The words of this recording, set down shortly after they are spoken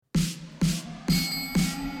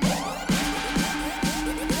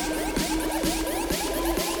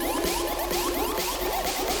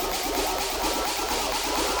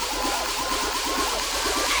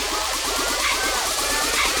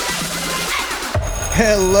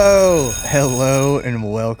Hello,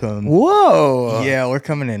 and welcome. Whoa. Yeah, we're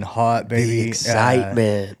coming in hot, baby. The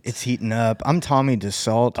excitement. It's heating up. I'm Tommy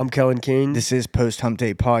DeSalt. I'm Kellen King. This is Post Hump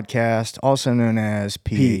Day Podcast, also known as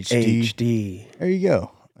PhD. There you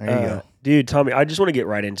go. Dude, Tommy, I just want to get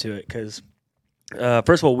right into it because,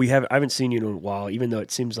 first of all, I haven't seen you in a while, even though it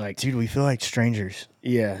seems like... Dude, we feel like strangers.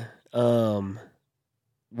 Yeah.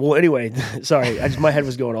 Well, anyway, sorry, my head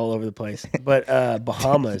was going all over the place. But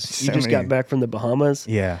Bahamas, you just got back from the Bahamas?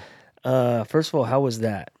 Yeah. First of all, how was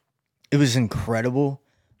that? It was incredible.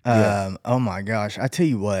 Yeah. Oh my gosh. I tell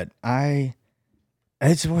you what,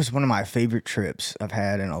 it was one of my favorite trips I've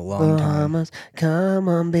had in a long Bahamas, come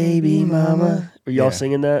on, baby mama. Were y'all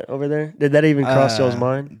singing that over there? Did that even cross y'all's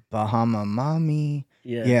mind? Bahama, Mami.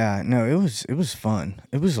 Yeah. Yeah, no, it was fun.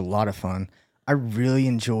 It was a lot of fun. I really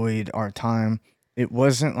enjoyed our time. It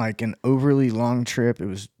wasn't like an overly long trip. It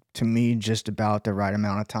was, to me, just about the right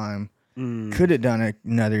amount of time. Could have done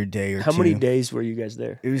another day or two. How many days were you guys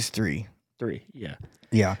there? It was 3. 3, yeah.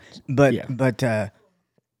 Yeah, but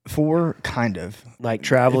 4 kind of. Like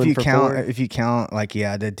traveling if you for count, 4? If you count, like,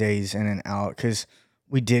 the days in and out, because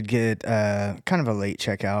we did get kind of a late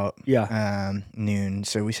checkout. Yeah. Noon,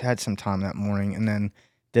 so we had some time that morning, and then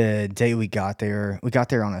the day we got there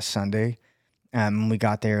on a Sunday. We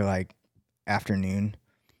got there like afternoon.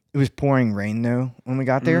 It was pouring rain though when we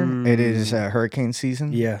got there. It is hurricane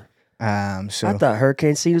season. Yeah. So I thought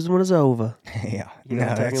hurricane season was over. yeah, You know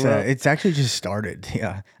what I'm talking about? it's actually just started.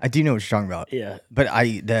 Yeah, I do know what you're talking about. Yeah. But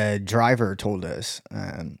the driver told us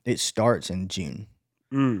it starts in June.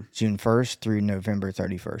 June 1st through November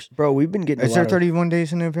 31st. Bro, we've been getting Is there 31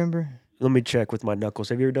 days in November? Let me check with my knuckles.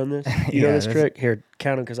 Have you ever done this? You know this trick? Here,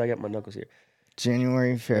 count them because I got my knuckles here.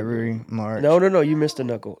 January, February, March. No, you missed a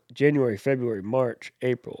knuckle. January, February, March,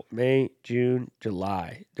 April, May, June,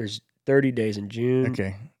 July. There's 30 days in June.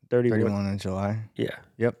 Okay. 31 in July. Yeah.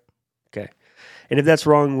 Yep. Okay. And if that's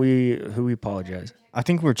wrong, we apologize. I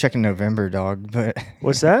think we're checking November, dog, but...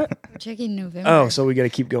 What's that? We're checking November. Oh, so we got to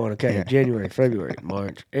keep going. Okay. Yeah. January, February,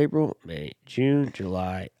 March, April, May, June,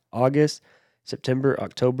 July, August, September,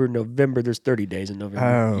 October, November. There's 30 days in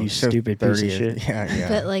November. Oh, you so stupid piece of 30th. shit. Yeah.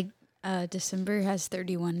 But like December has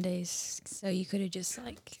 31 days, so you could have just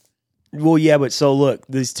like. Well, yeah, but so look,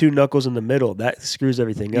 these 2 knuckles in the middle, that screws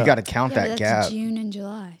everything You up. got to count Yeah, that that's gap. June and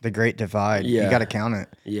July. The Great Divide. Yeah. You got to count it.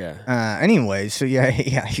 Yeah. Anyway, so yeah,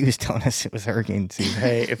 he was telling us it was hurricane season.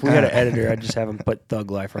 Hey, if we had an editor, I'd just have him put Thug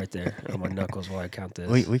Life right there on my knuckles while I count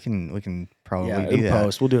this. We can probably yeah, do in that.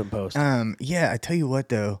 post. We'll do it in post. Yeah, I tell you what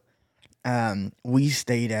though, we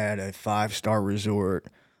stayed at a 5-star resort.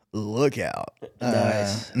 Lookout.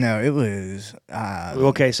 Nice. No, it was.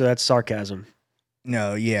 Okay, so that's sarcasm.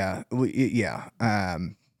 No, yeah,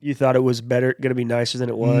 You thought it was better, going to be nicer than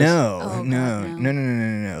it was? Oh, God,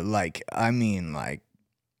 No. Like, I mean, like,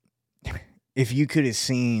 if you could have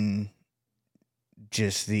seen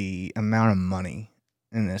just the amount of money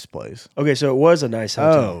in this place. Okay, so it was a nice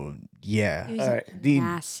hotel. Oh, yeah. It was All right.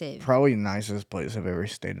 massive. Probably the nicest place I've ever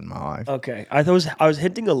stayed in my life. Okay, I was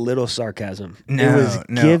hinting a little sarcasm. No, it was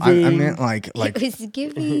giving. I meant like it was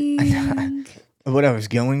giving. what I was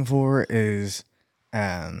going for is,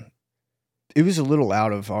 it was a little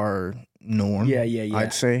out of our norm. Yeah.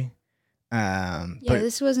 I'd say. Yeah, But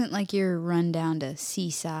this wasn't like your run down to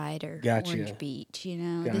Seaside or Gotcha. Orange Beach, you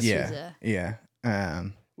know? Gotcha. This yeah, was a. yeah.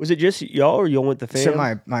 Was it just y'all or y'all went the fam? So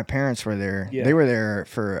my parents were there. Yeah. They were there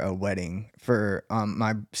for a wedding. For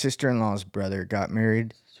my sister-in-law's brother got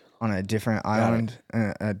married on a different island,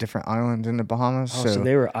 in the Bahamas. Oh, so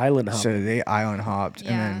they were island hopping. So they island hopped,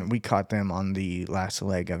 Yeah. and then we caught them on the last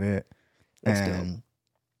leg of it. That's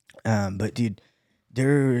and but dude,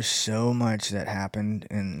 there was so much that happened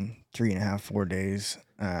in 3.5, 4 days.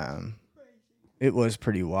 It was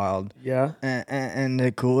pretty wild. Yeah. And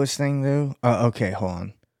the coolest thing though, okay, hold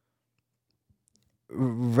on.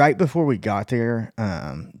 Right before we got there,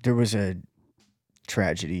 there was a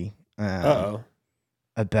tragedy.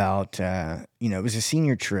 About it was a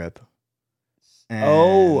senior trip.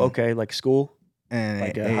 Okay, like school, And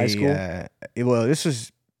like high school. Well, this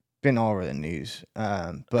has been all over the news.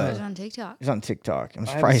 But It was on TikTok. it's on TikTok. I'm I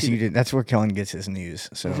haven't surprised seen you it. didn't. That's where Kellen gets his news.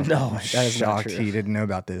 So No, I'm that is not shocked true. he didn't know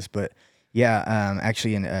about this. But yeah,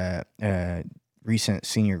 actually, a recent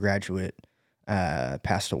senior graduate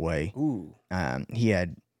passed away. Ooh. He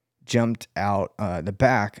had jumped out the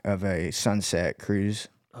back of a sunset cruise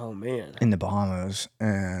Oh man. in the Bahamas,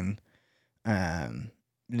 and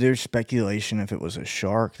there's speculation if it was a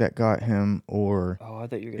shark that got him or Oh, I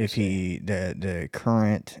thought you were gonna if say. the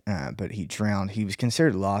current, but he drowned. He was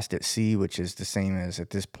considered lost at sea, which is the same as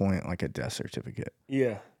at this point like a death certificate.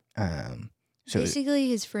 Yeah. So Basically,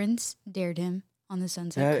 his friends dared him on the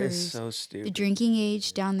Sunset That Cruise. is so stupid. The drinking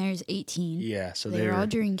age down there is 18. Yeah, so they were all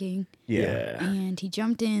drinking. Yeah. And he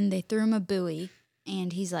jumped in. They threw him a buoy,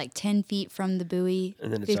 and he's like 10 feet from the buoy,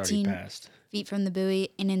 And then it's already 15 passed. feet from the buoy,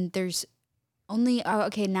 and then there's only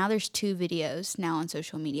okay. Now there's 2 videos now on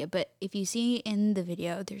social media, but if you see in the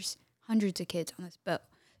video, there's hundreds of kids on this boat.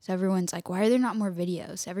 So everyone's like, why are there not more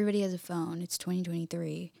videos? Everybody has a phone. It's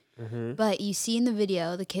 2023. Mm-hmm. But you see in the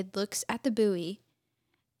video, the kid looks at the buoy,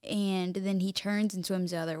 and then he turns and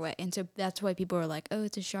swims the other way. And so that's why people are like, oh,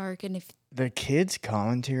 it's a shark. And if The kids'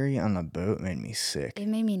 commentary on the boat made me sick. it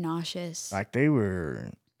made me nauseous. Like, they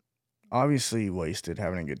were obviously wasted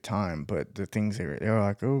having a good time, but the things they were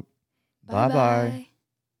like, oh, bye-bye.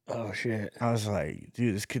 Oh, shit. I was like,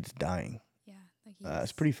 dude, this kid's dying. Yeah. Like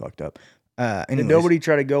It's pretty fucked up. Did Anyways, nobody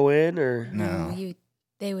try to go in or? No.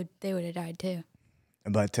 They would have died too.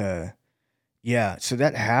 But, yeah, so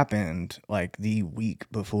that happened, like, the week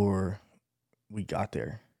before we got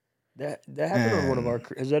there. That happened on one of our.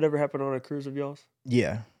 Has that ever happened on a cruise of y'all's?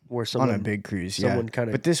 Yeah. Where someone On a big cruise, yeah. someone kind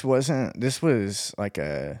of But this was like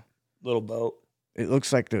a, little boat. it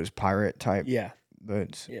looks like those pirate type Yeah.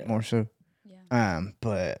 boats, Yeah. more so. Yeah.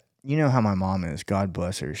 But you know how my mom is, God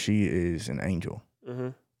bless her. She is an angel.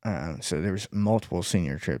 Mm-hmm. So there was multiple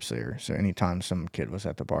senior trips there. So anytime some kid was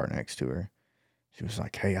at the bar next to her, she was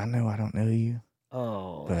like, hey, I know I don't know you,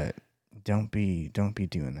 Oh. but don't be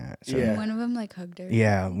doing that. So Yeah. One of them like hugged her.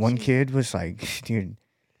 yeah, one She- kid was like, dude,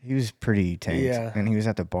 he was pretty tanked. Yeah. And he was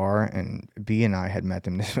at the bar, and B and I had met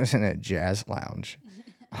them. This was in a jazz lounge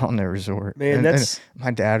on the resort. Man, And that's my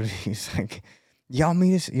dad. He's like, y'all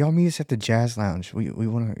meet us at the jazz lounge. We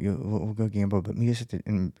want to we'll go gamble, but meet us at the.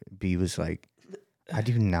 And B was like, I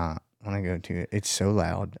do not want to go to it. It's so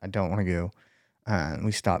loud. I don't want to go. And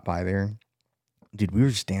we stopped by there. Dude, we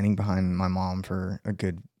were standing behind my mom for a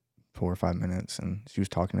good 4 or 5 minutes, and she was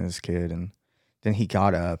talking to this kid, and then he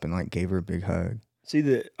got up and like gave her a big hug.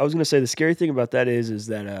 see I was gonna say the scary thing about that is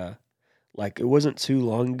that like it wasn't too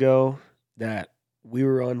long ago that we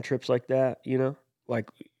were on trips like that. You know, like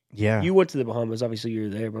Yeah. you went to the Bahamas. Obviously, you were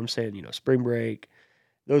there, but I'm saying spring break,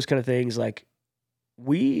 those kind of things. Like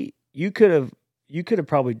you could have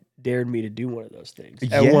probably dared me to do one of those things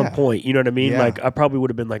at one Yeah. point. You know what I mean? Yeah. Like I probably would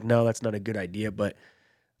have been like, no, that's not a good idea, but.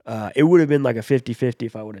 It would have been like a 50-50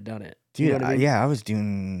 if I would have done it. Dude, You know what I mean? yeah, I was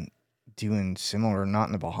doing similar, not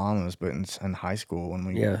in the Bahamas, but in high school when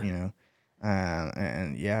we, Yeah.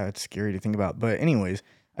 and yeah, it's scary to think about. But anyways,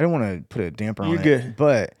 I don't want to put a damper on You're it. good.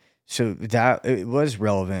 But so that it was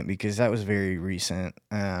relevant because that was very recent.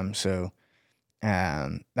 There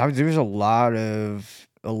was a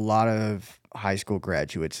lot of high school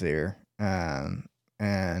graduates there,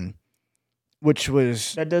 and which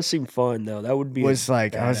was That does seem fun though. That would be was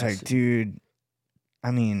like I was like, badass. dude.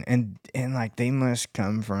 I mean, and like they must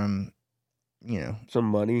come from, some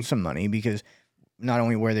money. some money because not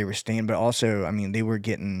only where they were staying, but also, I mean, they were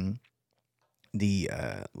getting the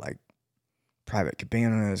like private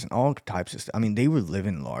cabanas and all types of stuff. I mean, they were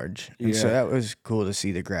living large, and so Yeah. that was cool to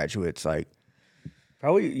see the graduates like.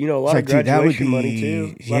 Probably a It's lot like, of dude, that would graduation be money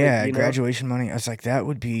too. A lot of, graduation money. I was like, that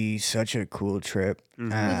would be such a cool trip. Mhm.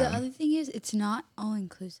 But the Um, other thing is, it's not all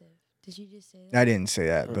inclusive. Did you just say that? I didn't say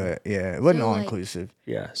that, Uh-huh. but yeah, it wasn't So, all like, inclusive.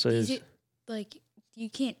 Yeah. So Is it's, it, like you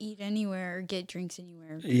can't eat anywhere or get drinks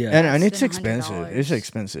anywhere. yeah. And less it's than expensive. It's $100.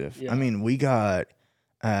 expensive. Yeah. I mean, we got,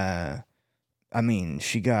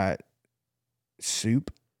 she got soup.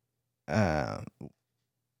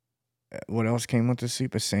 What else came with the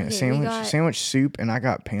soup? A Okay, we sandwich, got- sandwich soup, and I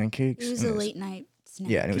got pancakes. It was and a late night snack.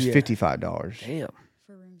 Yeah, and it was Yeah. $55. Damn.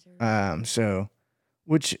 for room service. So,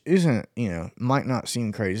 which isn't, might not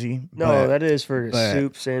seem crazy. No, but, that is for but-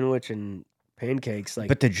 soup, sandwich, and pancakes. Like,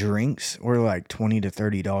 but the drinks were like $20 to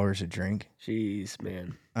 $30 a drink. jeez,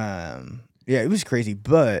 man. Yeah, it was crazy.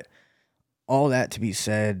 But all that to be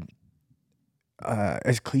said,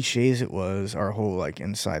 as cliche as it was, our whole like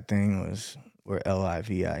inside thing was we're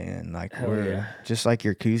LIVIN. Like Hell we're yeah. just like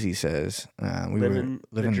your koozie says. We Living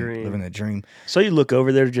were the dream. living the dream. So you look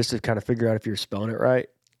over there just to kind of figure out if you're spelling it right.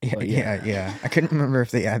 Yeah, Well, yeah. yeah. I couldn't remember if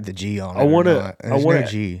they had the G on it. I wanna- or not. I There's wanna- no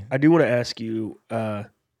G. I do want to ask you,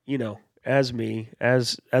 as me,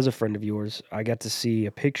 as a friend of yours, I got to see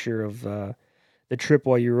a picture of the trip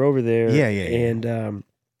while you were over there. Yeah. And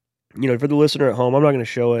for the listener at home, I'm not going to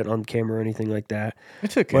show it on camera or anything like that.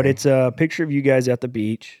 It's okay. But it's a picture of you guys at the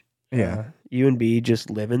beach. Yeah. You and B just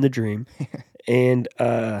living the dream. And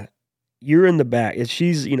you're in the back.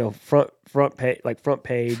 She's front page, Front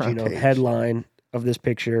page. headline of this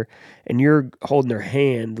picture, and you're holding her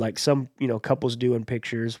hand like some couples do in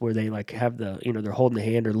pictures where they like have the they're holding the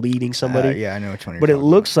hand or leading somebody. Yeah, I know which one. But it talking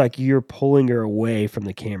looks like you're pulling her away from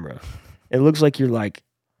the camera. It looks like you're like,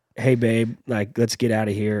 hey babe, like let's get out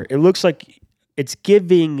of here. It looks like it's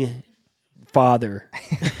giving father.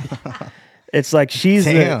 It's like she's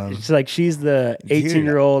Damn. she's the Dude.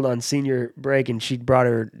 18-year-old on senior break, and she brought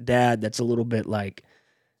her dad. That's a little bit like,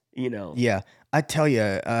 Yeah, I tell you,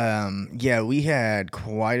 yeah, we had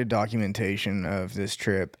quite a documentation of this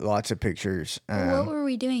trip. Lots of pictures. What were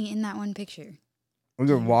we doing in that one picture? We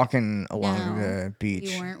were walking along No, the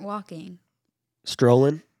beach. We weren't walking.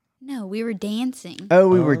 strolling. No, we were dancing. Oh,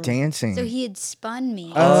 we were dancing. So he had spun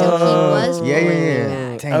me. And so he was yeah, pulling me yeah.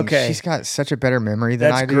 back. Dang, Okay. she's got such a better memory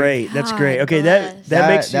than I That's do. great. That's great. God Okay, bless. that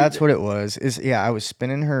makes you, that's what it was. I was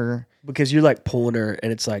spinning her, because you're like pulling her,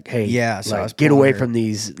 and it's like, hey, Yeah, so I like, was get pulling away her- from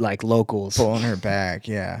these like locals. pulling her back.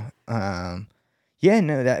 Yeah. Yeah,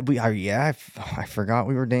 no, I forgot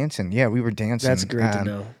we were dancing. Yeah, we were dancing. That's great to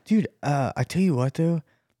know. Dude. I tell you what though,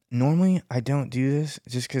 normally I don't do this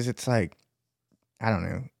just because it's like, I don't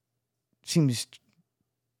know, seems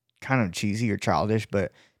kind of cheesy or childish,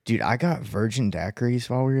 but dude, I got virgin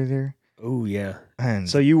daiquiris while we were there, Oh yeah. and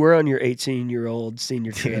So you were on your 18-year-old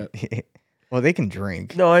senior trip. well, they can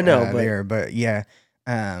drink. No, I know, but there, but yeah,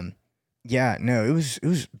 yeah, no, it was,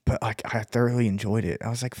 but like I thoroughly enjoyed it. I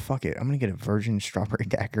was like, fuck it, I'm gonna get a virgin strawberry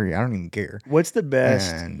daiquiri. I don't even care. what's the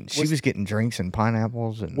best? And she was getting drinks and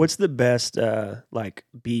pineapples and What's the best like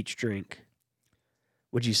beach drink?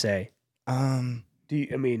 Would you say? Do you?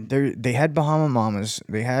 I mean, they had Bahama Mamas,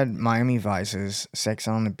 they had Miami Vices, Sex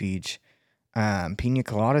on the Beach, Pina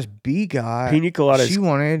Coladas. Pina Coladas She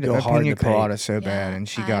wanted go a hard in Pina the paint. Colada so bad, and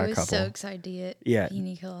she got I a was couple. so excited to get Yeah.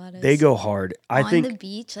 pina coladas. they go hard. I on think the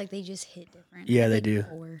beach, like they just hit different. Yeah, I they think do.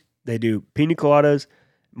 4. they do. Pina coladas,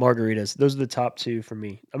 margaritas. Those are the top two for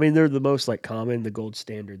me. I mean, they're the most like common, the gold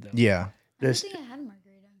standard though. Yeah, I don't This think I had a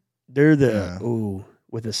margarita. they're the Yeah. ooh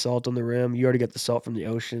with the salt on the rim. You already got the salt from the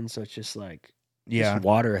ocean, so it's just like yeah. just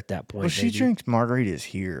water at that point. Well, she baby. drinks margaritas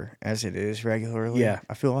here as it is regularly. Yeah.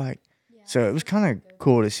 I feel like. Yeah, So it was kind of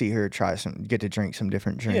cool to see her get to drink some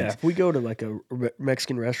different drinks. Yeah, if we go to like a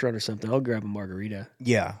Mexican restaurant or something, I'll grab a margarita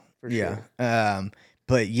Yeah. for Yeah. sure.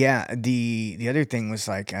 But yeah, the other thing was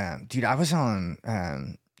like, dude, I was on a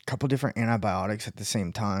couple different antibiotics at the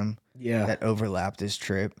same time Yeah, that overlapped this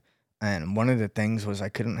trip, and one of the things was I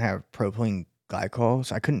couldn't have propylene glycol,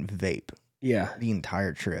 so I couldn't vape yeah. the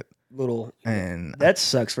entire trip, Little and that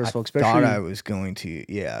sucks. First of all, I thought especially. I was going to.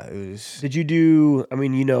 Yeah, it was. Did you do? I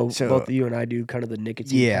mean, So- both of you and I do kind of the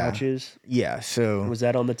nicotine Yeah. pouches. Yeah. So. Was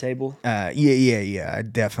that on the table? Yeah. I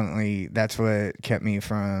definitely. That's what kept me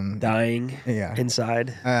from. Dying Yeah.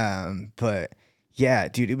 inside. But yeah,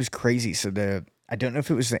 dude, it was crazy. So I don't know if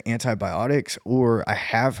it was the antibiotics or I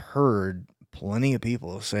have heard plenty of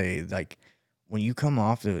people say like when you come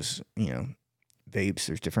off those, vapes,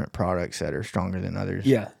 there's different products that are stronger than others.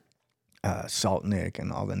 Yeah. Salt nic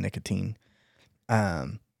and all the nicotine.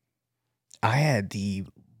 I had the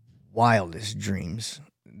wildest dreams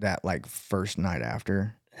that like first night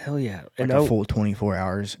after, Hell yeah. like And a full 24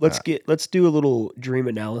 hours. let's do a little dream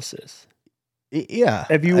analysis. Yeah.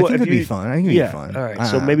 If you I think if it'd you, be fun. I think it'd yeah. be fun. All right.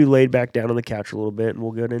 So maybe laid back down on the couch a little bit, and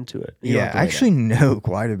we'll get into it. You don't Yeah, have to I lay actually down. know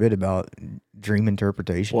quite a bit about dream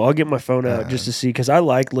interpretation. Well, I'll get my phone out just to see, because I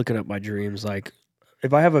like looking up my dreams. Like,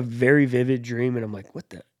 if I have a very vivid dream and I'm like, what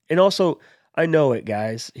the? And also, I know it,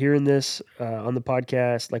 guys. Hearing this on the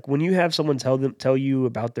podcast, like when you have someone tell you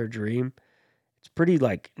about their dream, it's pretty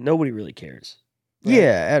like nobody really cares. Right?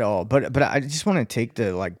 Yeah, at all. But I just want to take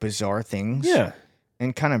the like bizarre things, Yeah.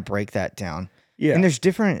 and kind of break that down. Yeah. And there's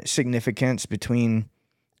different significance between,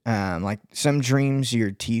 like some dreams your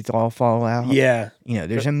teeth all fall out. Yeah.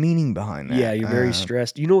 There's a meaning behind that. Yeah. You're very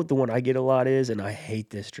stressed. You know what the one I get a lot is, and I hate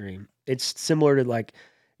this dream. It's similar to like,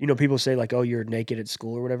 people say like, oh, you're naked at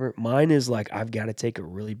school or whatever. Mine is like, I've got to take a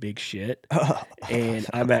really big shit, and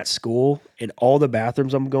I'm at school, and all the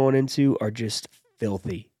bathrooms I'm going into are just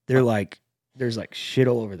filthy. They're like, there's like shit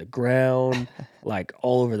all over the ground, like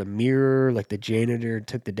all over the mirror. Like the janitor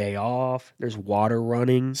took the day off. There's water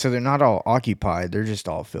running. So they're not all occupied. They're just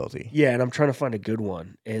all filthy. Yeah, and I'm trying to find a good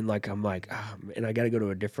one, and like I'm like, and I got to go to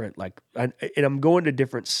a different and I'm going to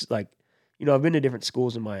different like, I've been to different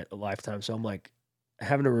schools in my lifetime, so I'm like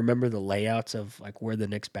having to remember the layouts of like where the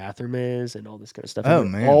next bathroom is and all this kind of stuff. Oh,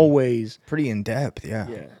 And man. always. Pretty in depth. Yeah.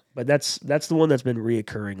 Yeah, but that's the one that's been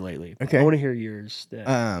reoccurring lately. Okay. I want to hear yours.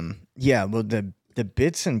 Yeah. Well, the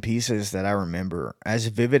bits and pieces that I remember, as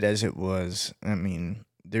vivid as it was, I mean,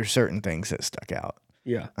 there's certain things that stuck out.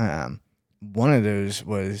 Yeah. One of those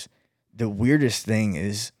was the weirdest thing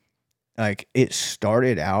is like it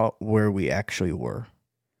started out where we actually were.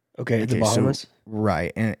 Okay, the Okay, so- Bahamas.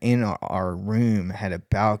 Right. And in our room had a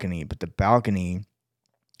balcony, but the balcony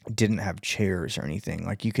didn't have chairs or anything.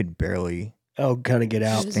 Like you could barely Oh, kind of get It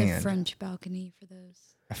out. was a stand. French balcony for those.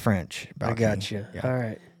 A French I balcony. got you. Yeah. All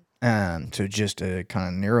right. So just a kind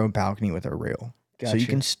of narrow balcony with a rail. So you Gotcha.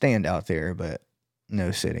 can stand out there, but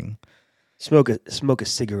no sitting. Smoke a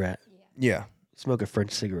cigarette. Yeah, Smoke a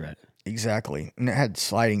French cigarette. exactly. And it had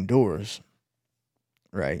sliding doors.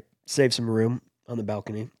 Right. Save some room on the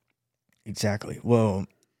balcony. Exactly. Well,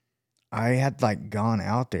 I had like gone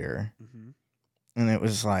out there Mm-hmm. and it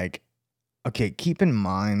was like, okay, keep in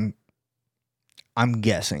mind, I'm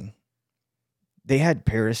guessing they had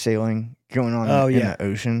parasailing going on Oh, in yeah. the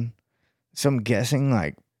ocean. So I'm guessing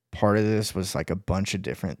like part of this was like a bunch of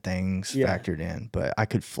different things Yeah. factored in, but I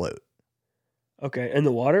could float. Okay, in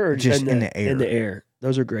the water or Just in the In the air. air.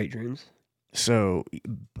 Those are great dreams. So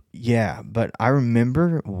yeah, but I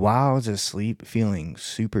remember while I was asleep feeling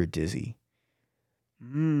super dizzy.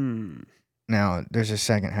 Mm. Now there's a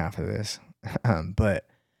second half of this, but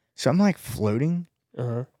so I'm like floating,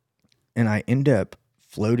 Uh-huh. and I end up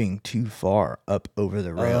floating too far up over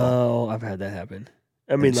the rail. Oh, I've had that happen.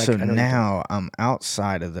 I mean, And like, so I know now I'm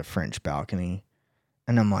outside of the French balcony,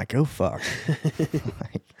 and I'm like, oh fuck.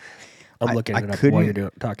 Like, I'm looking I it up while you're I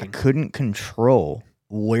talking. couldn't control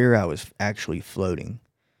where I was actually floating.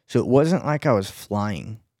 So it wasn't like I was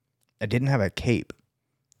flying. I didn't have a cape.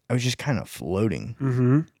 I was just kind of floating.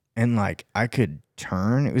 Mm-hmm. And like I could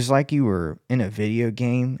turn. It was like you were in a video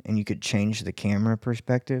game and you could change the camera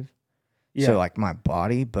perspective. Yeah. So like my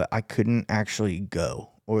body, but I couldn't actually go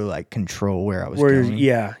or like control where I was Where, going.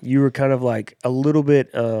 yeah, you were kind of like a little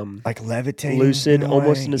bit Like levitating. lucid, in a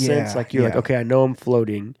almost way. in a sense. Yeah, Like you're like, yeah. okay, I know I'm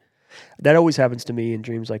floating. That always happens to me in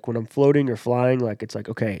dreams. Like when I'm floating or flying, like it's like,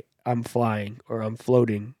 okay, I'm flying or I'm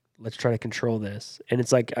floating. Let's try to control this. And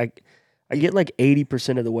it's like I get like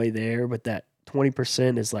 80% of the way there, but that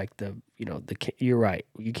 20% is like you're right.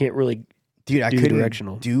 You can't really Dude, I do the couldn't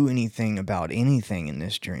directional. do anything about anything in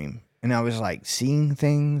this dream. And I was like seeing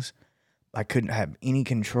things. I couldn't have any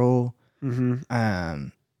control. Mm-hmm.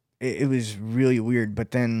 It was really weird.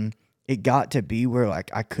 But then it got to be where like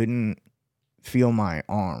I couldn't feel my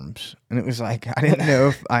arms. And it was like I didn't know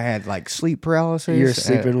if I had like sleep paralysis. You're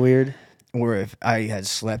sleeping weird. Or if I had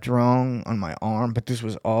slept wrong on my arm. But this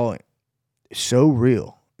was all so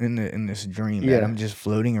real in this dream that Yeah. I'm just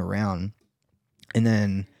floating around. And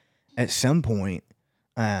then at some point,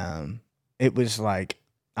 it was like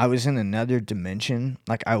I was in another dimension.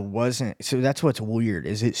 Like I wasn't. So that's what's weird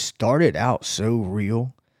is it started out so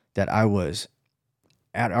real that I was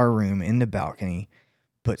at our room in the balcony,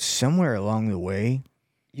 but somewhere along the way,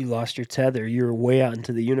 You lost your tether. You were way out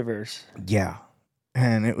into the universe. yeah,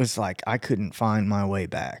 and it was like I couldn't find my way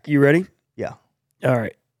back. You ready? Yeah. All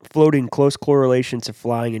right. Floating, close correlation to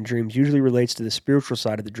flying in dreams, usually relates to the spiritual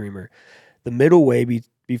side of the dreamer, the middle way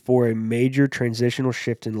before a major transitional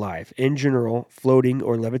shift in life. In general, floating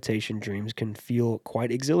or levitation dreams can feel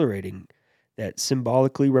quite exhilarating, that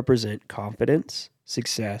symbolically represent confidence,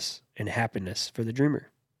 success, and happiness for the dreamer.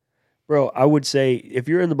 Bro, I would say if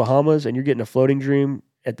you're in the Bahamas and you're getting a floating dream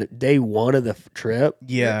at the day one of the trip,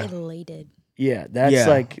 Yeah. You're elated. yeah, that's Yeah.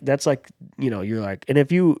 like you're like, and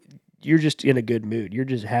if you're just in a good mood, you're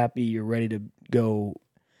just happy, you're ready to go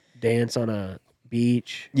dance on a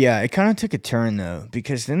beach. Yeah, it kind of took a turn though,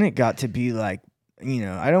 because then it got to be like,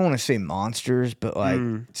 I don't want to say monsters, but like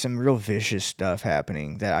some real vicious stuff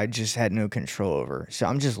happening that I just had no control over. So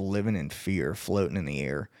I'm just living in fear, floating in the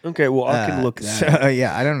air. Okay, well I can look that So up.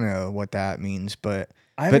 yeah, I don't know what that means, but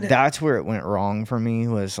I haven't that's where it went wrong for me.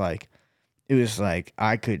 Was like, it was like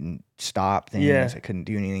I couldn't stop things, Yeah. I couldn't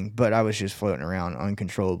do anything, but I was just floating around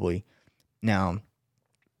uncontrollably. Now,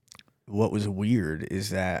 what was weird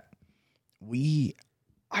is that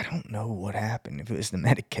I don't know what happened. If it was the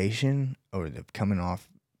medication or the coming off,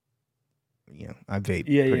 I vape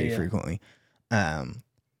pretty frequently.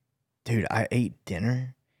 Dude, I ate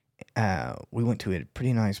dinner. We went to a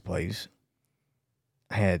pretty nice place.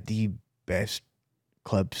 I had the best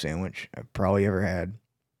club sandwich I've probably ever had.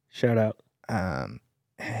 Shout out.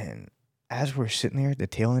 And as we're sitting there at the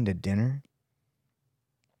tail end of dinner,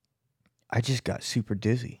 I just got super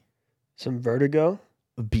dizzy. Some vertigo?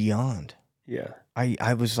 Beyond. Yeah.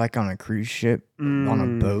 I was like on a cruise ship, on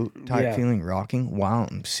a boat type yeah. feeling, rocking while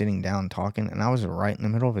I'm sitting down talking, and I was right in the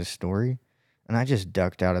middle of a story, and I just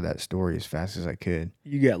ducked out of that story as fast as I could.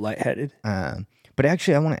 You got lightheaded? But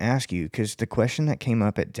actually, I want to ask you, because the question that came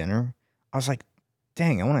up at dinner, I was like,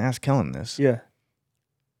 dang, I want to ask Kellen this. Yeah.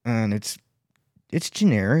 And it's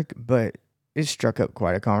generic, but it struck up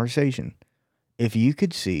quite a conversation. If you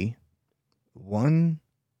could see one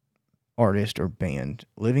artist or band,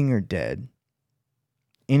 living or dead,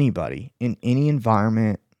 anybody in any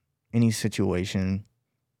environment, any situation,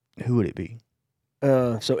 Who would it be?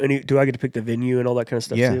 So do I get to pick the venue and all that kind of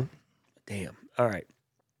stuff Yeah. too? Damn. All right.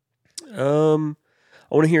 I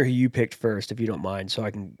want to hear who you picked first, if you don't mind, so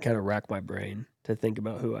I can kind of rack my brain to think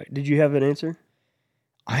about who I. Did you have an answer?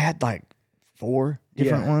 I had like 4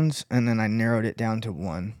 different Yeah. ones, and then I narrowed it down to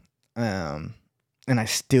one. And I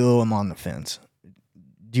still am on the fence.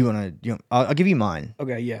 Do you want to? I'll give you mine.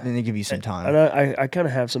 Okay. Yeah. And then give you some And time. I kind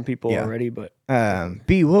of have some people Yeah. already, but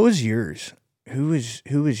B, what was yours? Who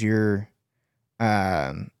was your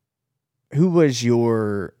who was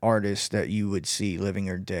your artist that you would see living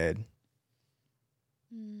or dead?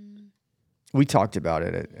 We talked about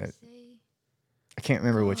it. I can't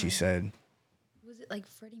remember what you said. Was it like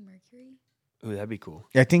Freddie Mercury? ooh, that'd be cool.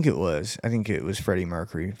 I think it was. I think it was Freddie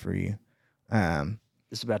Mercury for you.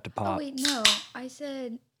 It's about to pop. Oh wait, no, I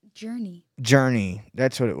said Journey. Journey.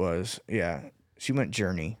 That's what it was. Yeah, she went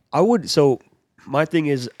Journey. I would. So my thing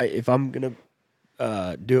is, if I'm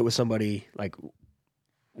gonna do it with somebody, like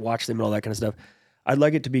watch them and all that kind of stuff, I'd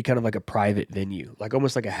like it to be kind of like a private venue, like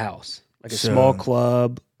almost like a house, like a small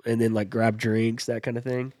club, and then like grab drinks, that kind of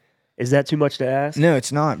thing. Is that too much to ask? No,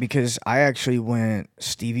 it's not, because I actually went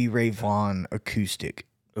Stevie Ray Vaughan acoustic.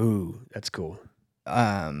 Ooh, that's cool.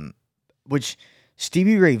 Which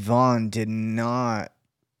Stevie Ray Vaughan did not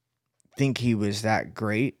think he was that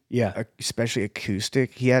great. Yeah. Especially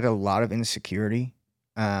acoustic. He had a lot of insecurity,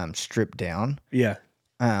 stripped down. Yeah.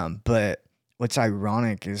 But what's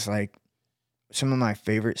ironic is like some of my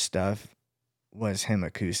favorite stuff was him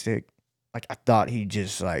acoustic. Like I thought he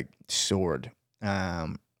just like soared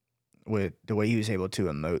with the way he was able to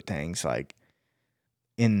emote things like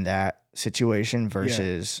in that situation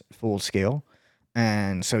versus full scale.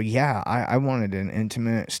 And so yeah, I wanted an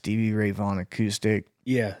intimate Stevie Ray Vaughan acoustic.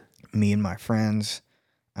 Yeah. Me and my friends.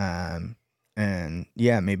 And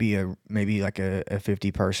yeah, maybe like a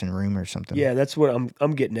 50-person room or something. Yeah, that's what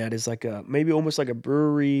I'm getting at, is like maybe almost like a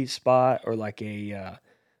brewery spot, or like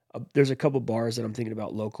there's a couple bars that I'm thinking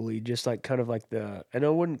about locally, just like kind of like and I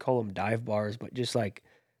wouldn't call them dive bars, but just like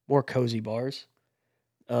more cozy bars.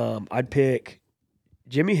 I'd pick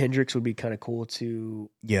Jimi Hendrix. Would be kind of cool to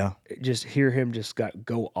just hear him just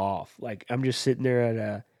go off. Like I'm just sitting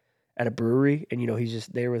there at a brewery, and he's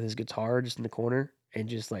just there with his guitar just in the corner and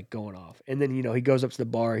just like going off. And then he goes up to the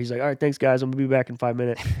bar. He's like, "All right, thanks guys, I'm gonna be back in 5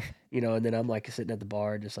 minutes." And then I'm like sitting at the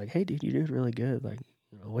bar, just like, "Hey dude, you're doing really good. Like,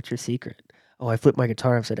 what's your secret?" "Oh, I flipped my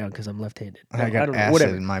guitar upside down because I'm left-handed." I got don't know, acid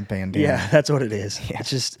whatever. in my bandana. Yeah, that's what it is. Yeah. It's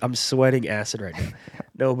just I'm sweating acid right now.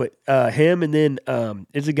 No, but him, and then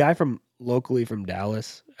it's a guy locally from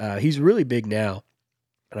Dallas. He's really big now,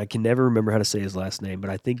 and I can never remember how to say his last name, but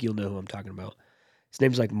I think you'll know who I'm talking about. His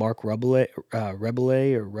name's like Mark Rebele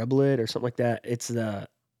or something like that.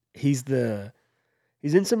 He's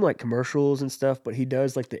in some like commercials and stuff, but he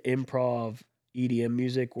does like the improv EDM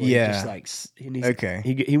music where he just like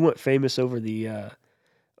he went famous over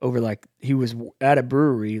like he was at a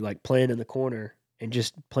brewery like playing in the corner and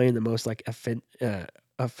just playing the most like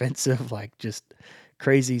offensive, like just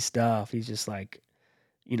crazy stuff. He's just like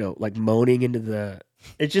like moaning into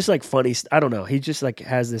it's just like funny. I don't know. He just like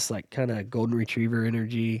has this like kind of golden retriever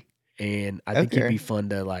energy, and I think he'd be fun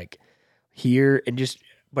to like hear and just.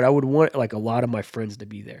 But I would want like a lot of my friends to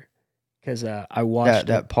be there, because I watched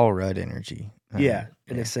that Paul Rudd energy. In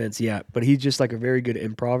a sense, yeah. But he's just like a very good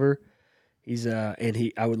improver. He's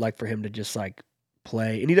and I would like for him to just like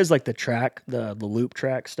play, and he does like the loop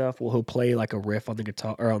track stuff. Well, he'll play like a riff on the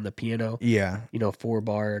guitar or on the piano. Yeah,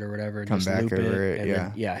 4-bar or whatever, and come just back loop over it. and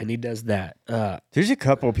then, and he does that. There's a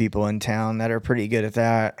couple people in town that are pretty good at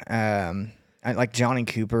that. Like Johnny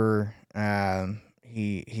Cooper.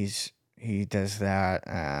 He does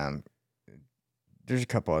that. There's a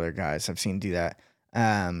couple other guys I've seen do that.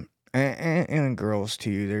 And girls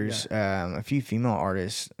too. There's a few female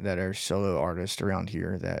artists that are solo artists around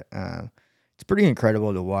here that it's pretty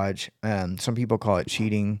incredible to watch. Some people call it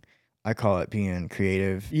cheating. I call it being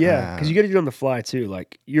creative. Yeah, because you got to do it on the fly too.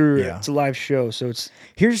 Like it's a live show, so it's.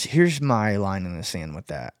 Here's my line in the sand with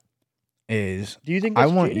that. Is do you think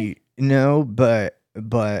that's cheating? but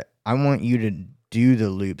I want you to do the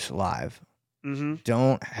loops live. Mm-hmm.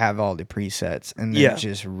 Don't have all the presets and then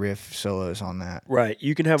just riff solos on that. Right.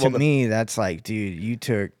 You can have to me, that's like, dude, you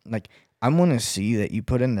took like I want to see that you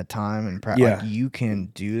put in the time and like you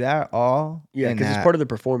can do that all. Yeah, because it's part of the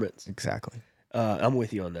performance. Exactly. I'm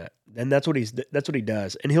with you on that. And that's what he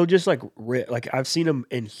does. And he'll just like like I've seen him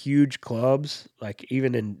in huge clubs, like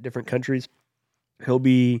even in different countries. He'll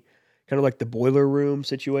be kind of like the boiler room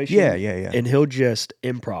situation. Yeah. And he'll just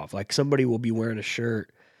improv. Like somebody will be wearing a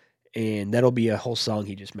shirt, and that'll be a whole song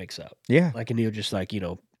he just makes up. Yeah. Like, and he'll just like,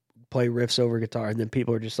 play riffs over guitar, and then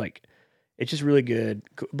people are just like, It's just really good.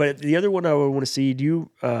 But the other one I would want to see, do you,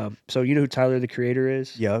 so you know who Tyler, the Creator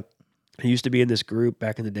is? Yep. He used to be in this group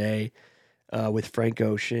back in the day with Frank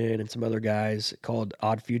Ocean and some other guys called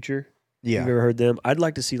Odd Future. Yeah. You've ever heard them? I'd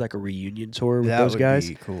like to see like a reunion tour with That those would guys.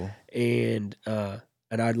 be cool. And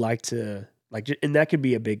I'd like to, and that could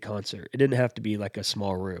be a big concert. It didn't have to be like a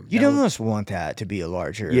small room. You'd almost want that to be a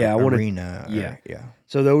larger arena. Yeah. Yeah.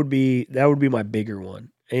 So that would be my bigger one.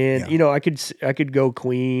 And you know, I could go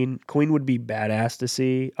Queen. Queen would be badass to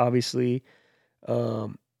see, obviously.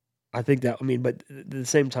 I think that, I mean, but at the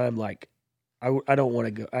same time, like, I don't want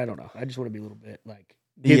to go. I don't know. I just want to be a little bit like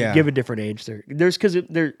give a different age there. There's because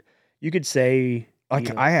there you could say like,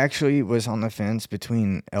 you know, I actually was on the fence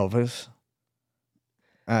between Elvis.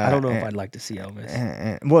 I don't know if I'd like to see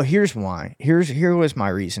Elvis. Well, here's why. Here was my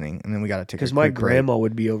reasoning, and then we got to take because my grandma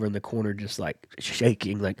would be over in the corner just like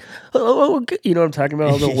shaking, like, oh, you know what I'm talking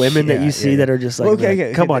about? All the women that you see that are just like,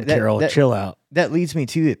 okay, come on, Carol, chill out. That leads me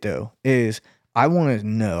to it though. Is I want to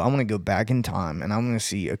know. I want to go back in time, and I want to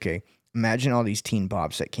see. Okay, imagine all these teen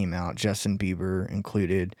pops that came out, Justin Bieber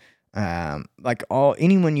included. Like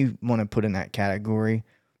anyone you want to put in that category,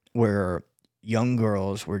 where young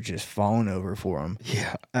girls were just falling over for them.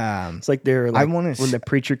 Yeah. It's like they're like, when the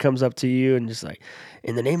preacher comes up to you and just like,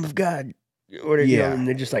 in the name of God, or, you know, and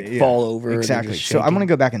they just like fall over. Exactly. So I want to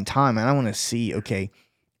go back in time and I want to see, okay,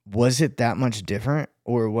 was it that much different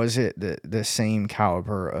or was it the same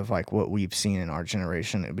caliber of like what we've seen in our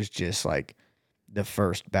generation? It was just like the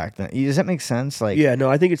first back then. Does that make sense? Like, yeah, no,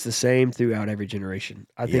 I think it's the same throughout every generation.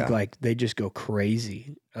 I think like they just go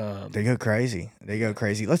crazy. They go crazy.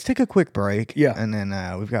 Let's take a quick break. Yeah. And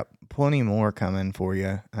then we've got plenty more coming for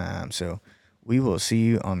you. So we will see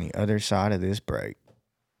you on the other side of this break.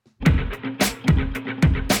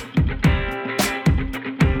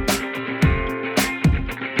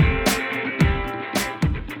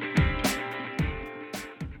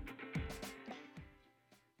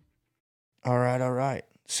 All right.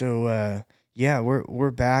 So yeah,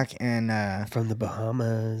 we're back and from the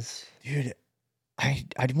Bahamas. Dude,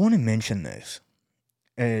 I'd want to mention this.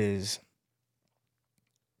 Is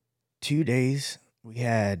 2 days we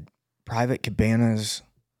had private cabanas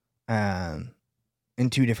in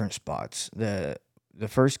 2 different spots. The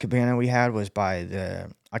first cabana we had was by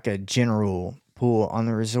like a general pool on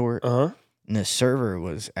the resort. Uh-huh. And the server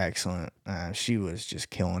was excellent. She was just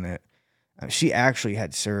killing it. She actually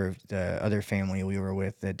had served the other family we were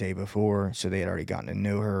with the day before, so they had already gotten to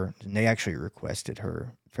know her. And they actually requested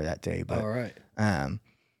her for that day. But, all right.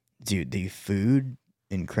 Dude, the food,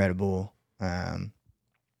 incredible.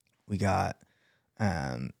 We got,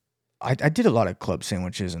 I did a lot of club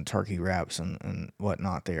sandwiches and turkey wraps and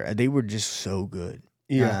whatnot there. They were just so good.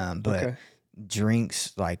 Yeah. But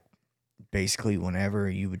drinks, like, basically whenever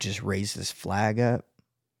you would just raise this flag up.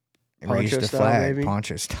 Raise the flag, maybe?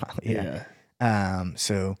 Poncho style, yeah.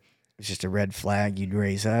 So it's just a red flag you'd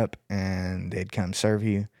raise up, and they'd come serve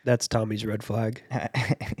you. That's Tommy's red flag.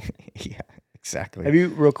 Yeah, exactly. Have you,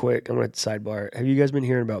 real quick, I'm going to sidebar. Have you guys been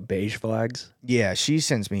hearing about beige flags? Yeah, she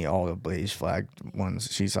sends me all the beige flag ones.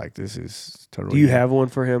 She's like, this is totally. Do you have one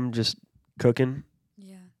for him just cooking?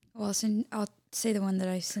 Yeah. Well, I'll say the one that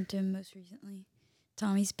I sent to him most recently.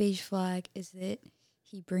 Tommy's beige flag is that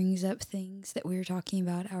he brings up things that we were talking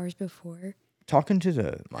about hours before. Talking to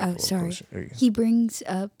the oh, sorry. He brings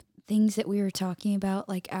up things that we were talking about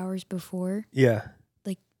like hours before. Yeah.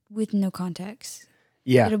 Like with no context.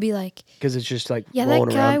 Yeah. It'll be like, because it's just like that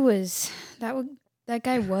guy was that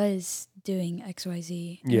guy was doing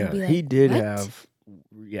XYZ. Yeah, like, he did have.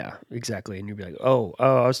 Yeah, exactly. And you'd be like, oh,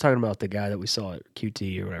 I was talking about the guy that we saw at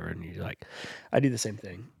QT or whatever. And you're like, I do the same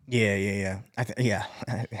thing. Yeah.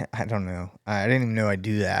 I don't know. I didn't even know I'd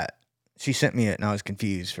do that. She sent me it, and I was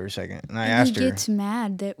confused for a second. And I asked her. He gets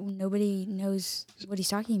mad that nobody knows what he's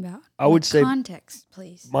talking about. I would say context,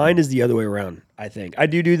 please. Mine is the other way around. I think I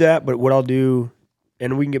do that, but what I'll do,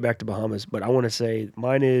 and we can get back to Bahamas, but I want to say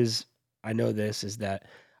mine is. I know this is that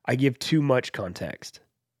I give too much context,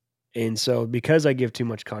 and so because I give too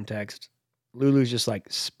much context, Lulu's just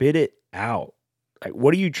like spit it out. Like,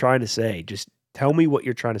 what are you trying to say? Just tell me what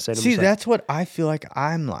you're trying to say. See, that's what I feel like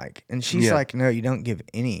I'm like. And she's like, no, you don't give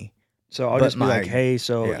any. So I'll just be like, hey,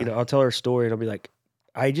 so, I'll tell her a story and I'll be like,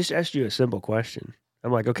 I just asked you a simple question.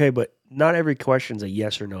 I'm like, okay, but not every question's a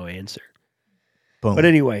yes or no answer. Boom. But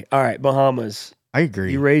anyway, all right, Bahamas. I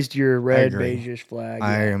agree. You raised your red beige flag.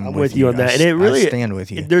 I'm with you on that. And it really, I stand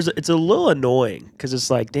with you. It's a little annoying because it's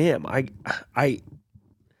like, damn, I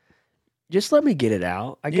just let me get it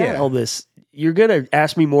out. I got all this. You're going to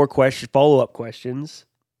ask me more questions, follow-up questions.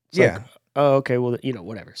 It's like, oh, okay, well,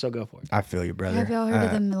 whatever. So go for it. I feel you, brother. Have y'all heard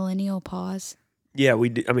of the millennial pause? Yeah, we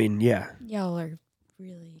do. I mean, yeah, Y'all are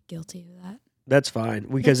really guilty of that. that's fine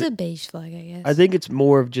because It's a beige flag, I guess. I think it's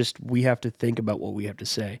more of just we have to think about what we have to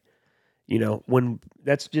say. When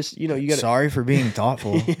that's just you got to Sorry for being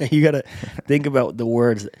thoughtful. you got to think about the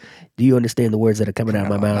words. Do you understand the words that are coming out of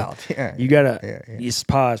my mouth? Yeah, You gotta yeah. just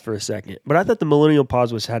pause for a second. But I thought the millennial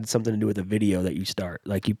pause had something to do with the video that you start.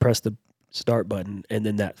 Like you press the start button, and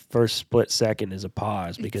then that first split second is a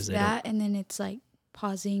pause because it's they don't that, and then it's like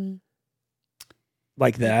pausing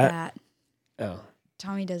like like that. that. Oh,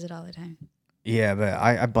 Tommy does it all the time. Yeah, but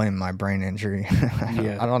I blame my brain injury.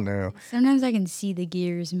 Yeah. I don't know. Sometimes I can see the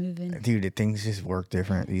gears moving. Dude, things just work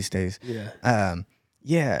different these days. yeah,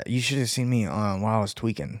 Yeah, you should have seen me while I was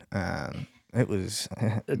tweaking. It was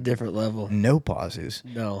a different level. no pauses.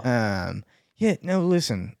 No, Yeah, no,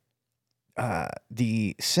 listen.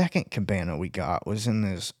 The second cabana we got was in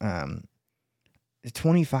this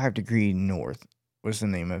 25-degree north was the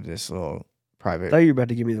name of this little I private. thought you were about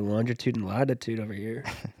to give me the longitude and latitude over here.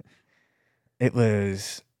 It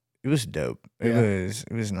was dope. Yeah.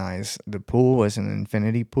 It was nice. The pool was an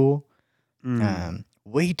infinity pool. Mm.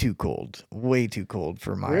 Way too cold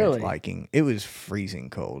for my Really? liking. It was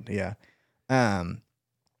freezing cold. Yeah. And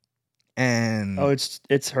Oh,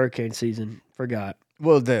 it's hurricane season. Forgot.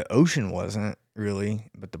 well, the ocean wasn't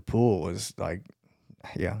really, but the pool was like,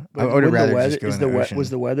 yeah. I But would have when the rather weather just go is in the the ocean. was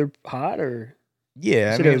the weather hot or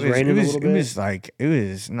Yeah, I said mean, it was raining a little It bit? was like it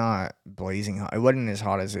was not blazing hot. It wasn't as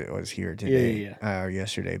hot as it was here today,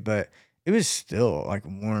 yesterday, but it was still like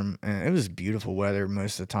warm and it was beautiful weather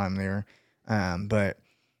most of the time there. But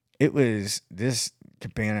it was this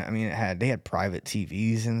cabana. I mean, they had private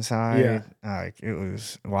TVs inside. Yeah. Like it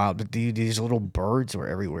was wild. But dude, these little birds were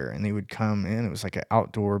everywhere, and they would come in. It was like an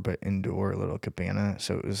outdoor but indoor little cabana,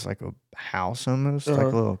 so it was like a house almost, like a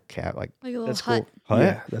Uh-huh. little cat, like Like a little that's hut. cool. hut.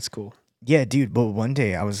 Yeah, that's cool. Yeah, dude. But one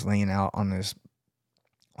day I was laying out on this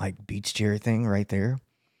like beach chair thing right there,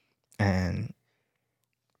 and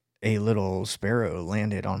a little sparrow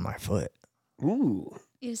landed on my foot. Ooh,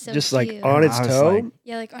 It was so just cute. like on And its I was toe. like-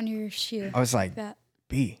 Yeah, like on your shoe. I was like, that.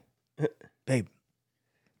 "B, babe."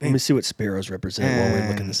 Let me see what sparrows represent while we're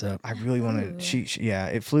looking And this up. I really wanted. Ooh. She yeah,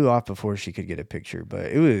 it flew off before she could get a picture, but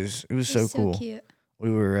it was It was so cool. cute.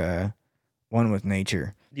 We were one with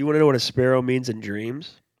nature. Do you want to know what a sparrow means in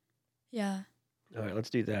dreams? Yeah. All right, let's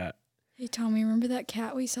do that. Hey, Tommy, remember that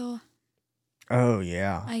cat we saw? Oh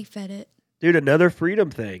yeah, I fed it. Dude, another freedom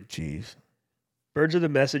thing. jeez. Birds are the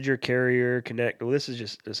messenger carrier, connect. Well, this is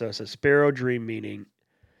just so it's a sparrow dream meaning.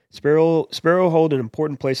 Sparrow hold an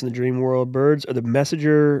important place in the dream world. Birds are the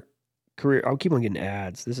messenger career. I'll keep on getting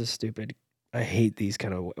ads. This is stupid. I hate these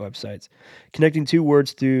kind of websites. Connecting two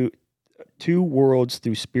worlds through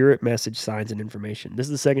spirit, message, signs, and information. This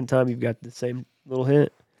is the second time you've got the same little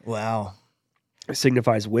hint. Wow. It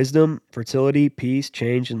signifies wisdom, fertility, peace,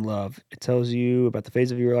 change, and love. It tells you about the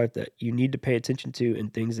phase of your life that you need to pay attention to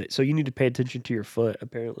and things that. So you need to pay attention to your foot,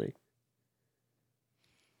 apparently.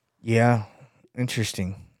 Yeah,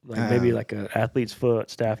 interesting. Like maybe like a athlete's foot,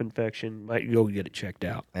 staph infection. Might go get it checked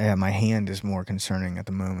out. Yeah, my hand is more concerning at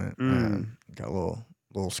the moment. Mm. Got a little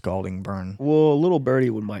scalding burn. Well, a little birdie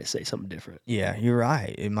might say something different. Yeah, you're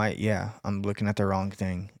right. It might. Yeah, I'm looking at the wrong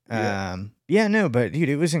thing. Yeah. Yeah, no, but dude,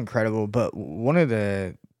 it was incredible. But one of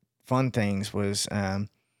the fun things was,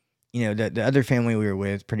 the other family we were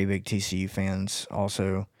with, pretty big TCU fans,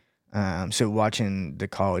 also. So watching the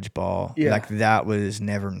college ball, Yeah. like that was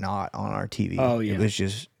never not on our TV. Oh, yeah. It was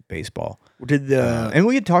just baseball. Did the And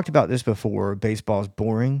we had talked about this before. Baseball's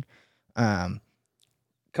boring.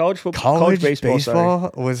 college baseball sorry.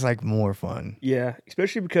 Was like more fun. Yeah,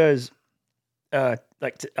 especially because, I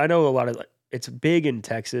know a lot of it's big in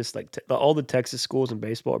Texas. Like all the Texas schools in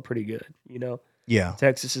baseball are pretty good. You know, Yeah.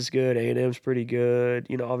 Texas is good. A&M's pretty good.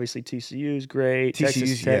 You know, obviously TCU is great.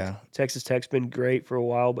 TCU's, yeah. Texas Tech's been great for a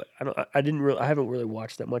while, but I haven't really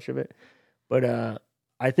watched that much of it. But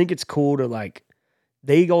I think it's cool to like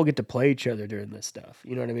they all get to play each other during this stuff.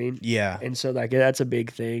 You know what I mean? Yeah. And so like that's a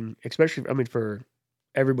big thing, especially for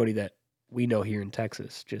everybody that we know here in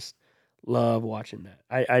Texas. Just love watching that.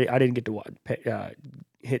 I didn't get to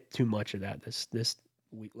hit too much of that this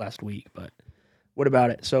last week, but what about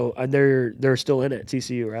it? So they're still in it,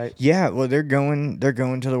 TCU, right? Yeah, well, they're going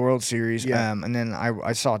to the World Series. Yeah. And then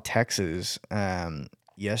I saw Texas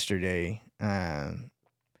yesterday.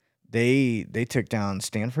 They took down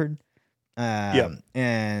Stanford.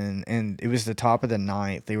 And it was the top of the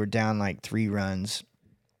ninth. They were down like 3 runs.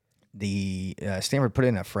 The Stanford put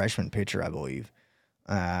in a freshman pitcher, I believe.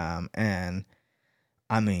 And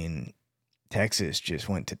I mean, Texas just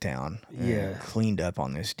went to town Yeah. and cleaned up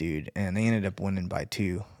on this dude, and they ended up winning by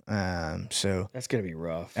 2. So That's gonna be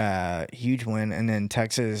rough. huge win. And then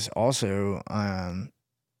Texas also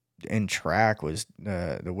in track was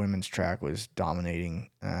the women's track was dominating,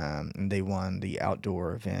 and they won the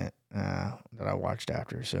outdoor event that I watched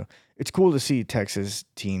after. So it's cool to see Texas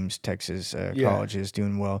teams, Texas colleges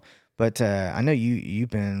doing well. But I know you've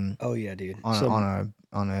been Oh yeah, dude. on a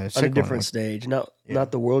On a sick one different with- stage, not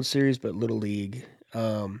the World Series, but Little League.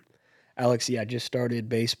 Alex, I just started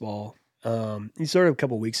baseball. He started a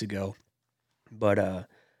couple weeks ago, but I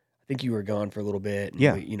think you were gone for a little bit. And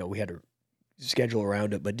Yeah. we had to schedule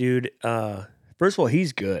around it. But dude, first of all,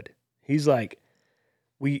 he's good. He's like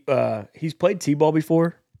he's played T-ball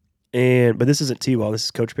before, but this isn't T-ball. This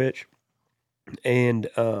is coach pitch, and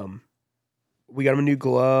we got him a new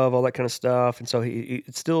glove, all that kind of stuff, and so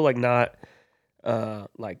it's still like not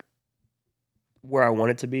like where I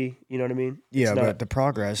want it to be. You know what I mean? Yeah, It's not, but the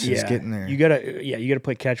progress is getting there. You gotta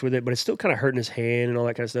play catch with it, but it's still kind of hurting his hand and all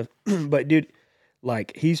that kind of stuff. But dude,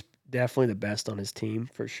 like he's definitely the best on his team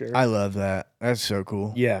for sure. I love that. That's so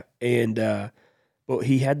cool. Yeah, and but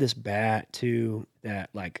he had this bat too that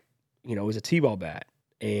like it was a T-ball bat,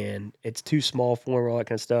 and it's too small for him, all that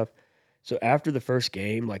kind of stuff. So after the first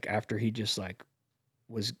game, like after he just like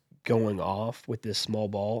was going off with this small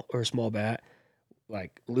ball or small bat,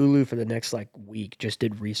 like Lulu for the next like week just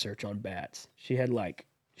did research on bats.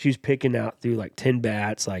 She's picking out through like 10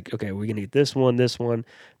 bats, like, okay, we're gonna get this one.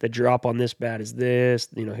 The drop on this bat is this,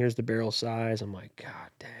 here's the barrel size. I'm like, God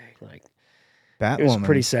dang, like it was Batwoman.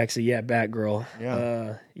 pretty sexy. Yeah, Batgirl.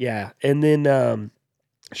 Yeah. Yeah. And then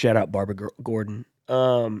shout out Barbara Gordon.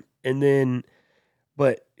 And then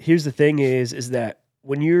but here's the thing is that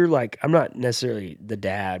when you're like, I'm not necessarily the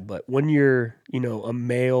dad, but when you're, a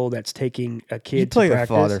male that's taking a kid You play to a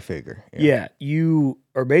practice, father figure. yeah, you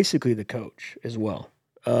are basically the coach as well.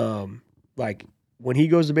 Like when he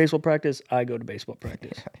goes to baseball practice, I go to baseball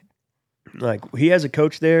practice. Like he has a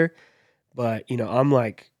coach there, but I'm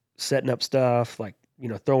like setting up stuff, like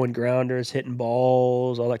throwing grounders, hitting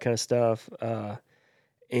balls, all that kind of stuff.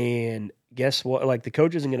 And guess what? Like the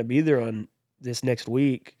coach isn't going to be there on this next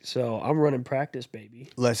week, so I'm running practice, baby.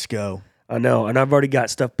 Let's go. I know, and I've already got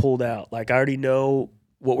stuff pulled out. Like I already know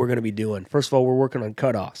what we're going to be doing. First of all, we're working on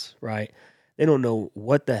cutoffs, right? They don't know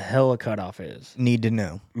what the hell a cutoff is. Need to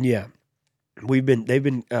know. Yeah,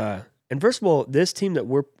 and first of all, this team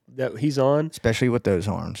that he's on, Especially with those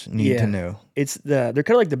arms. Need to know. they're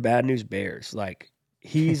kind of like the Bad News Bears. Like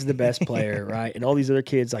he's the best player, right? And all these other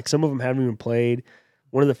kids, like some of them haven't even played.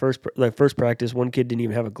 One of the first practice, one kid didn't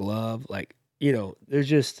even have a glove. Like there's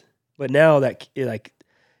just. But now that like,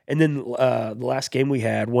 and then the last game we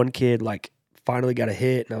had, one kid like finally got a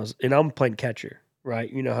hit, and I'm playing catcher,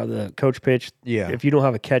 right? You know how the coach pitched. Yeah. If you don't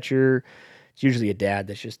have a catcher, it's usually a dad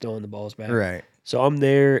that's just throwing the balls back. Right. So I'm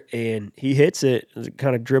there, and he hits it,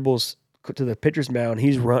 kind of dribbles to the pitcher's mound.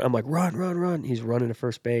 He's run. I'm like, run. He's running to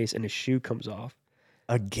first base, and his shoe comes off.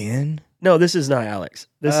 Again? No, this is not Alex.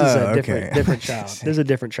 This is a okay. different child. This is a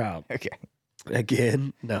different child. Okay.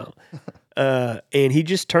 Again, no. And he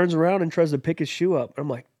just turns around and tries to pick his shoe up. I'm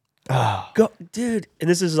like, Oh. go, dude. And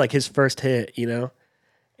this is like his first hit,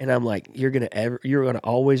 And I'm like, you're gonna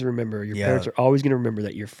always remember. Your parents are always gonna remember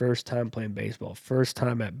that your first time playing baseball, first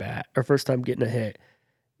time at bat, or first time getting a hit,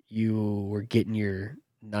 you were getting your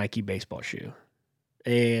Nike baseball shoe.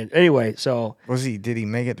 And anyway, so Did he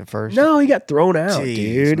make it to first? no, he got thrown out, Jeez,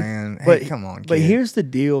 dude. man. Hey, But come on, But kid. here's the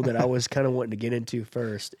deal that I was kind of wanting to get into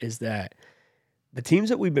first is that the teams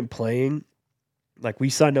that we've been playing, like we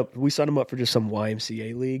signed them up for just some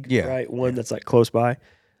YMCA league, Yeah, right? One that's like close by.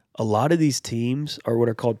 A lot of these teams are what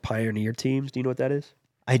are called pioneer teams. Do you know what that is?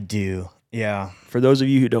 I do. Yeah. For those of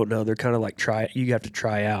you who don't know, they're kind of like you have to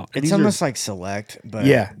try out. And It's almost like select, but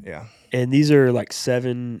Yeah. Yeah. And these are like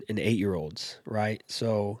 7 and 8 year olds, right?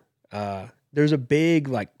 So there's a big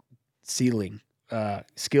like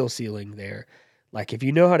skill ceiling there. Like if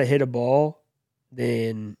you know how to hit a ball,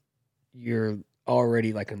 then you're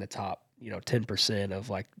already like in the top, 10% of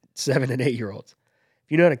like 7 and 8 year olds.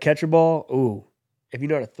 If you know how to catch a ball, ooh. If you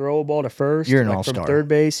know how to throw a ball to first, You're an like all-star. from third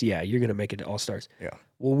base, yeah, you're gonna make it to all stars. Yeah.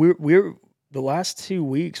 Well, we're the last 2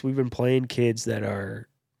 weeks we've been playing kids that are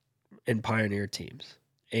in pioneer teams,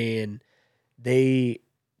 and they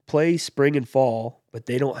play spring and fall, but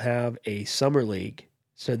they don't have a summer league,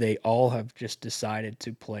 so they all have just decided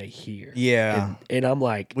to play here. Yeah. And I'm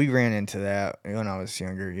like, We ran into that when I was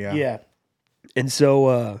younger. Yeah. yeah. And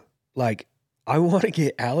so, like, I want to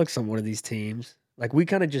get Alex on one of these teams. Like, we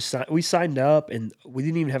kind of just signed up, and we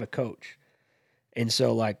didn't even have a coach. And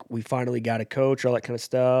so, like, we finally got a coach, all that kind of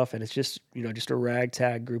stuff. And it's just, just a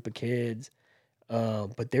ragtag group of kids.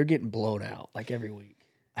 but they're getting blown out like every week.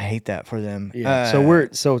 I hate that for them. Yeah. So Dude, I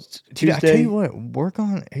tell Tuesday. you what, work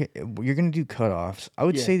on. You're gonna do cutoffs. I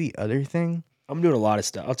would Yeah. say the other thing. I'm doing a lot of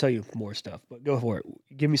stuff. I'll tell you more stuff, but go for it.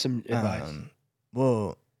 Give me some advice.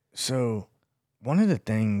 Well, so one of the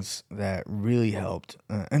things that really helped,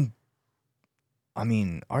 and I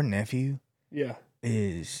mean, our nephew Yeah.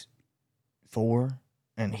 is 4,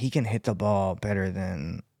 and he can hit the ball better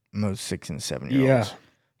than most 6 and 7-year-olds. Yeah.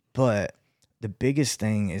 But the biggest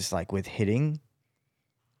thing is like with hitting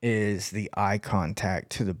is the eye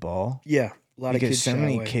contact to the ball. Yeah. A lot Because of kids so shy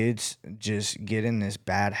many away. kids just get in this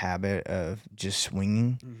bad habit of just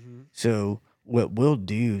swinging. Mhm. So what we'll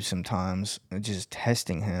do sometimes, just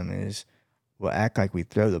testing him, is we'll act like we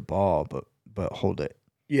throw the ball, but hold it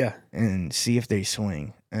Yeah. and see if they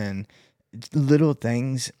swing. And it's little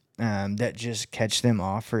things that just catch them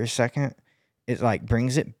off for a second. It like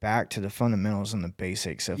brings it back to the fundamentals and the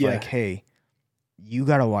basics of Yeah. like, hey, you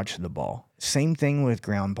got to watch the ball. Same thing with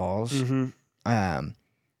ground balls. Mm-hmm.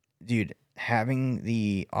 Dude, having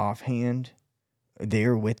the offhand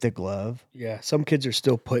there with the glove Yeah. Some kids are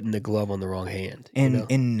still putting the glove on the wrong hand. and you know?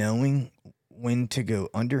 and knowing when to go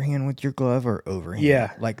underhand with your glove or overhand.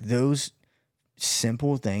 Yeah. Like those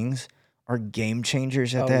simple things are game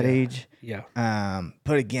changers at Oh, that yeah. age. Yeah.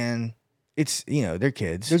 But again, it's they're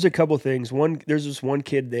kids. There's a couple things. There's this one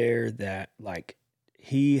kid there that like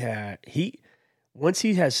once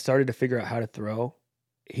he has started to figure out how to throw,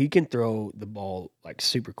 he can throw the ball like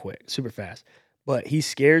super quick, super fast. But he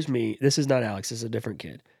scares me. This is not Alex, this is a different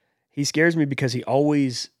kid. He scares me because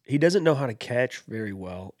he doesn't know how to catch very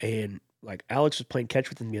well. And like Alex was playing catch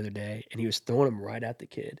with him the other day and he was throwing him right at the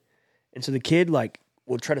kid. And so the kid like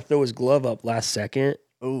will try to throw his glove up last second.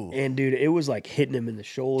 Ooh. And dude, it was like hitting him in the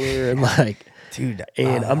shoulder and like Dude,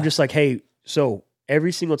 and I'm just like, hey, so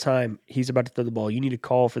every single time he's about to throw the ball, you need to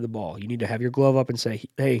call for the ball. You need to have your glove up and say,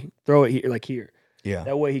 hey, throw it here, like here. yeah.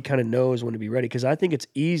 That way he kind of knows when to be ready. Because I think it's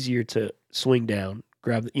easier to swing down,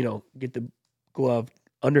 grab, get the glove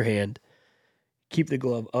underhand, keep the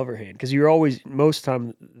glove overhand. Because you're always, most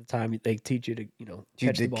the time they teach you to, Dude,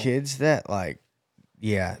 catch the the ball. kids that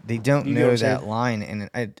they don't You get what know I'm saying? that line,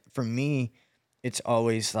 and for me, it's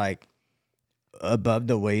always like above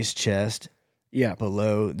the waist, chest, Yeah.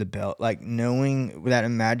 below the belt, like knowing that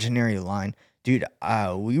imaginary line. Dude,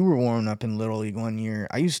 we were warming up in Little League one year.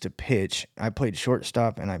 I used to pitch. I played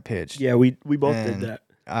shortstop and I pitched. Yeah, we both And, did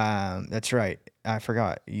that. That's right. I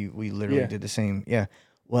forgot. We literally Yeah. did the same. Yeah.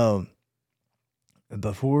 Well,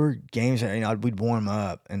 before games, we'd warm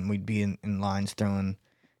up and we'd be in lines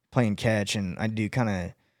playing catch, and I'd do kind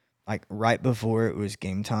of like right before it was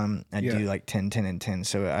game time, I'd Yeah. do like 10, 10, and 10.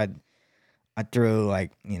 So I'd throw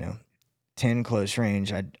like, 10 close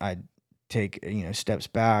range. I'd take, steps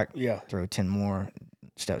back, Yeah. throw 10 more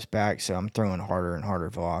steps back. So I'm throwing harder and harder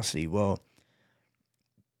velocity. Well,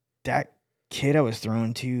 that kid I was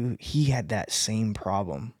throwing to, he had that same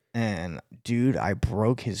problem. And dude, I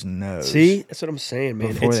broke his nose. See, that's what I'm saying, man.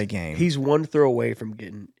 Before the game. He's one throw away from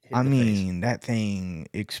getting hit I in the face. mean, that thing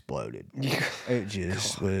exploded. It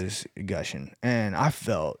just was gushing. And I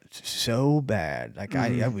felt so bad. Like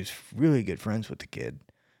I was really good friends with the kid.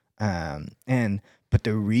 But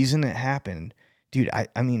the reason it happened, dude,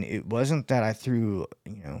 I mean, it wasn't that I threw,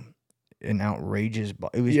 an outrageous ball.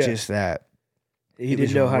 It was Yeah. just that He it was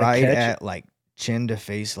didn't know how right to catch at it. like chin to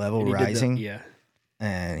face level And he did rising. yeah.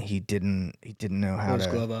 And he didn't know how Throw his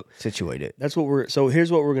to glove up. situate it. That's so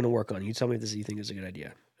here's what we're going to work on. You tell me if you think is a good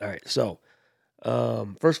idea. All right. So,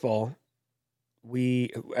 first of all,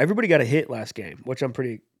 everybody got a hit last game, which I'm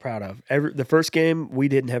pretty proud of. The first game, we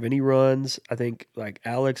didn't have any runs. I think like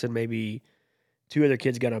Alex and maybe 2 other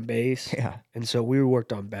kids got on base. Yeah. And so we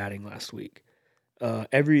worked on batting last week.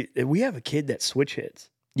 We have a kid that switch hits.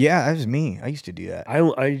 Yeah, that was me. I used to do that.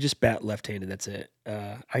 I just bat left-handed. That's it.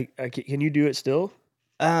 Can you do it still?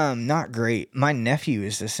 Not great. My nephew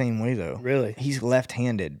is the same way though. Really? He's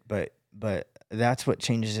left-handed, but that's what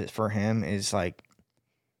changes it for him is like,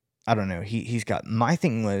 I don't know. He's got, my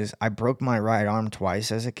thing was I broke my right arm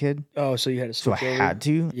twice as a kid. Oh, so you had to So I switch over? had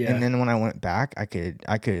to. Yeah. And then when I went back, I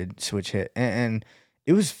could switch hit. And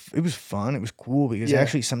it was fun. It was cool because Yeah.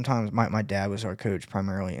 actually sometimes my dad was our coach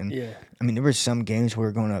primarily. And Yeah. I mean, there were some games where we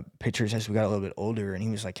were going up pitchers as we got a little bit older, and he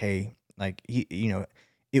was like, hey, like,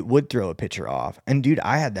 it would throw a pitcher off. And dude,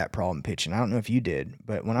 I had that problem pitching. I don't know if you did,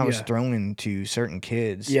 but when I was Yeah. throwing to certain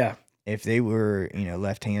kids, Yeah. if they were,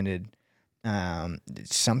 left-handed,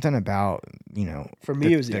 something about, For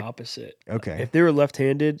me, it was the opposite. Okay. If they were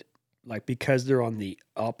left-handed, like because they're on the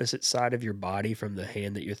opposite side of your body from the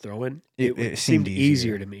hand that you're throwing, it It seemed seemed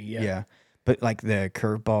easier easier. to me. Yeah. Yeah. But like the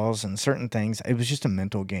curveballs and certain things, it was just a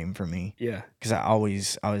mental game for me Yeah. because I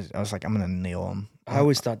was like, I'm gonna nail them. I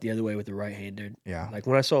always thought the other way with the right-handed. Yeah. Like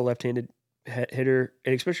when I saw a left-handed hitter,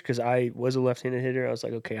 and especially because I was a left-handed hitter, I was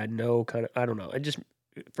like, okay, I know kind of. I don't know. It just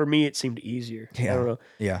for me it seemed easier. I Yeah. don't know.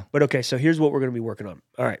 Yeah. But okay, so here's what we're gonna be working on.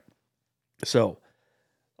 All right. So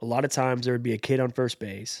a lot of times there would be a kid on first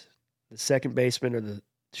base, the second baseman or the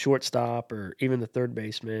shortstop or even the third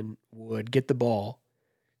baseman would get the ball,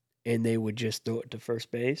 and they would just throw it to first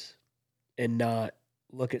base and not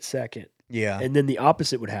look at second. Yeah. And then the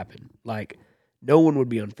opposite would happen. Like no one would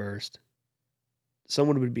be on first.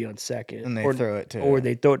 Someone would be on second. And they or, throw it to or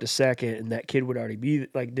they throw it to second and that kid would already be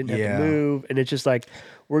like didn't have Yeah. to move. And it's just like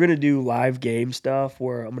we're gonna do live game stuff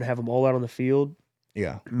where I'm gonna have them all out on the field.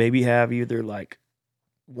 Yeah. Maybe have either like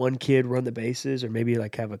one kid run the bases or maybe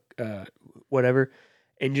like have a whatever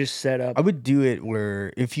and just set up. I would do it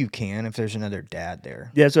where if you can, if there's another dad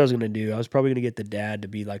there. Yeah, that's what I was gonna do. I was probably gonna get the dad to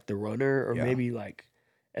be like the runner, or Yeah. maybe like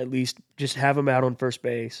at least just have him out on first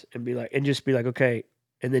base and be like, okay,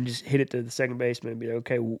 and then just hit it to the second baseman and be like,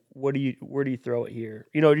 okay, where do you throw it here?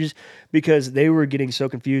 You know, just because they were getting so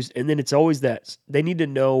confused, and then it's always that they need to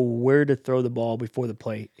know where to throw the ball before the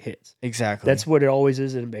play hits. Exactly. That's what it always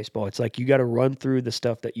is in baseball. It's like you got to run through the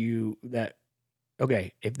stuff that.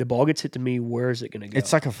 Okay, if the ball gets hit to me, where is it gonna go?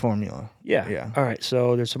 It's like a formula. Yeah. Yeah. All right.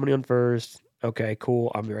 So there's somebody on first. Okay,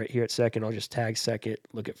 cool. I'm right here at second. I'll just tag second,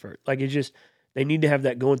 look at first. Like it's just they need to have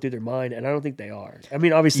that going through their mind, and I don't think they are. I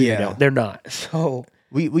mean, obviously they Yeah. don't. They're not. So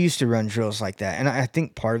We used to run drills like that, and I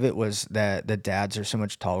think part of it was that the dads are so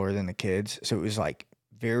much taller than the kids, so it was like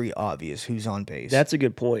very obvious who's on base. that's a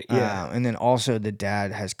good point. Yeah. And then also the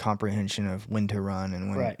dad has comprehension of when to run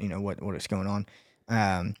and when Right. you know what is going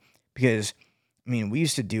on. Because I mean, we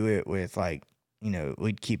used to do it with like, you know,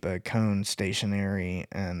 we'd keep a cone stationary,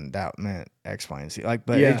 and that meant X, Y, and Z. Like,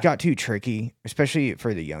 but Yeah. it got too tricky, especially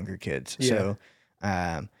for the younger kids. Yeah. So,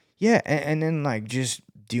 yeah, and then like just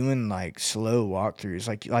doing like slow walkthroughs,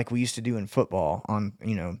 like we used to do in football on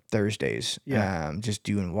Thursdays. Yeah. Just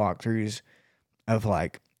doing walkthroughs of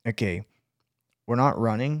like, okay, we're not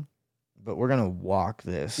running, but we're gonna walk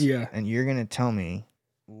this. Yeah. And you're gonna tell me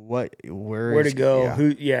where to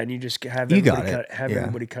go? Yeah. And you just have You everybody got it. have Yeah.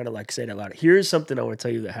 everybody kind of like say it out loud. Here's something I want to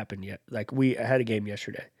tell you that happened yet. Like I had a game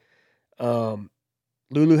yesterday.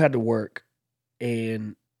 Lulu had to work,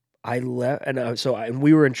 and I left, and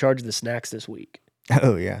we were in charge of the snacks this week.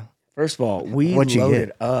 Oh yeah. First of all, we What'd you loaded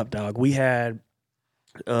get? up, dog. We had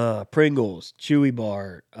Pringles, Chewy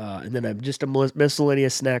Bar, and then just a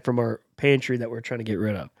miscellaneous snack from our pantry that we're trying to get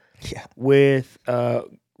rid of Yeah. with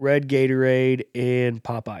red Gatorade and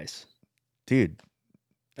Popeyes. Dude.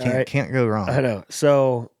 All right. Can't go wrong. I know.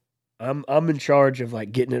 So I'm in charge of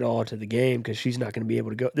like getting it all to the game because she's not going to be able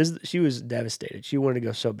to go. She was devastated. She wanted to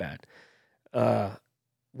go so bad.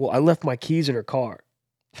 Well, I left my keys in her car,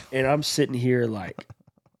 and I'm sitting here like,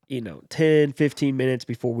 10, 15 minutes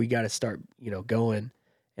before we got to start, going,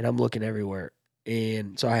 and I'm looking everywhere.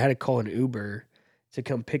 And so I had to call an Uber to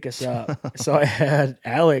come pick us up. So I had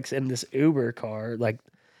Alex in this Uber car, like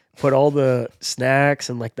put all the snacks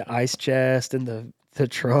and like the ice chest in the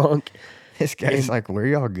trunk. This guy's like, where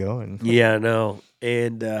y'all going? Yeah, I know.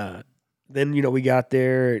 And then, we got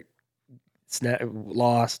there,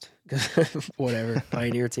 lost, whatever,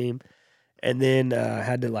 Pioneer team. And then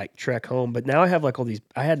had to like trek home. But now I have like all these,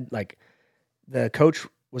 I had like, the coach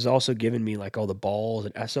was also giving me like all the balls.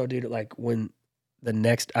 And I so did it like when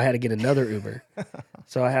I had to get another Uber.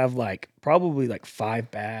 So I have like probably like 5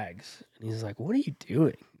 bags. And he's like, what are you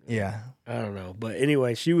doing? Yeah. I don't know. But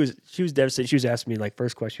anyway, she was devastated. She was asking me like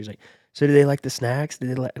first question. She was like, so do they like the snacks?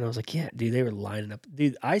 And I was like, yeah, dude, they were lining up.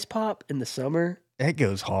 Dude, ice pop in the summer. It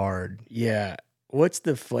goes hard. Yeah. What's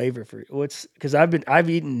the flavor for because I've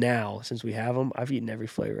eaten now since we have them. I've eaten every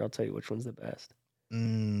flavor. I'll tell you which one's the best.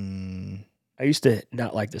 I used to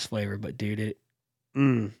not like this flavor, but dude,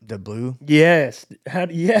 The blue? yes.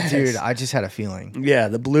 Yes. Dude, I just had a feeling. Yeah.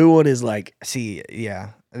 The blue one is like, See, yeah.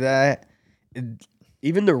 That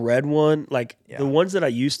even the red one, like Yeah. the ones that I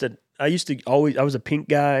used to always, I was a pink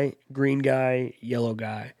guy, green guy, yellow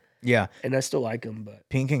guy. yeah, And I still like them, but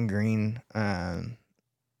pink and green.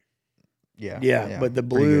 yeah, but the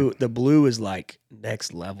blue is like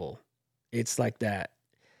next level. It's like that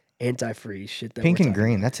antifreeze shit. That Pink we're and talking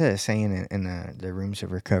green. That's a saying in the rooms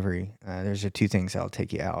of recovery. There's the 2 things that'll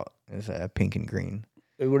take you out. Is pink and green.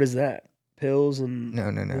 about. What is that? Pills and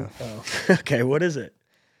No. Oh, okay. What is it?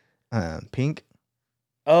 Pink.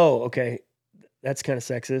 Oh, okay. That's kind of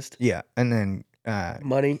sexist. Yeah, and then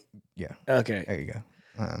Money. yeah. Okay. There you go.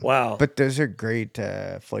 Wow. But those are great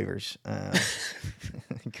flavors.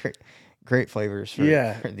 Great flavors for,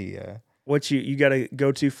 Yeah. for the What's you got a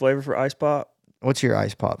go-to flavor for ice pop? What's your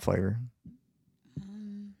ice pop flavor?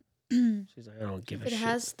 She's like, I don't give a It shit.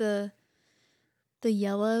 has the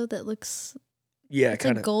yellow that looks Yeah, it's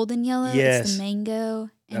kind like of. golden yellow. Yes. It's the mango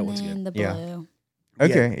That and one's then good. the Yeah. blue.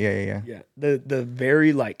 Okay, yeah. Yeah. The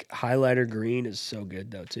very like highlighter green is so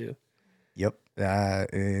good though too. Yep,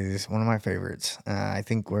 that is one of my favorites. I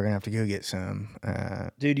think we're gonna have to go get some.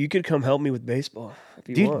 Dude, you could come help me with baseball if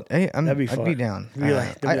you Dude, want. hey, That'd be I'd fun. be down. Be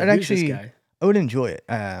like, they'd be I'd like, "Who's this actually, guy?" I would enjoy it.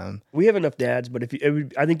 We have enough dads, but if you,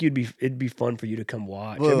 I think it'd be fun for you to come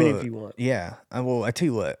watch. I mean, if you want. Yeah. Well, I tell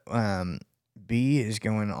you what. B is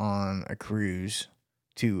going on a cruise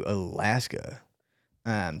to Alaska.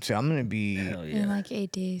 So I'm gonna be Hell In yeah. like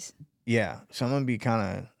 8 days. yeah. So I'm gonna be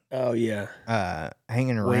kind Oh yeah. of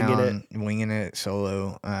hanging Winging around, winging it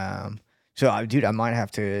solo. So I might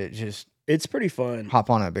have to just It's pretty fun. hop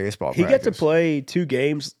on a baseball. He got to practice. play 2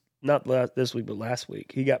 games, not this week, but last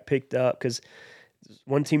week. He got picked up because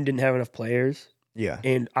one team didn't have enough players, Yeah.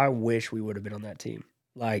 and I wish we would have been on that team.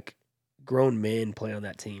 Like grown men play on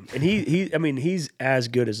that team, and I mean, he's as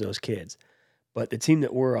good as those kids. But the team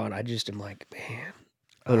that we're on, I just am like, man,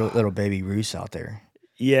 Little baby Roos out there.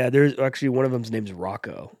 yeah. There's actually one of them's name's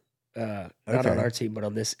Rocco, not on Okay. our team, but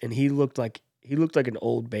on this, and he looked like an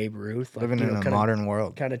old Babe Ruth, like, Living in a modern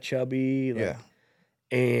world. kind of chubby, like, Yeah.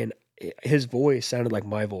 and his voice sounded like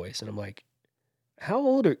my voice, and I'm like, how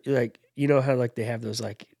old are like, you know how like they have those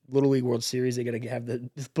like Little League World Series, they gotta have the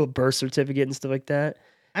birth certificate and stuff like that.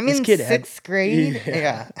 I'm This in kid had- 6th grade.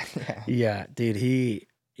 Yeah. Yeah. Yeah, dude, he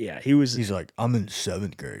was He's like, I'm in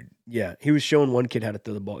 7th grade. yeah, he was showing one kid how to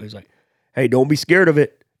throw the ball. He was like, hey, don't be scared of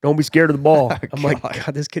it. Don't be scared of the ball. I'm like, God.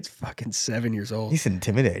 God, this kid's fucking 7 years old. He's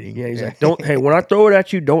intimidating. Yeah, he's like, hey, when I throw it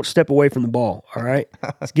at you, don't step away from the ball. All right,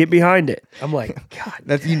 let's get behind it. I'm like, God,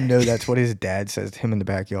 that's what his dad says to him in the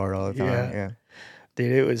backyard all the time. Yeah. Yeah.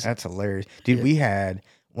 dude, it was That's hilarious. Dude, Yeah. we had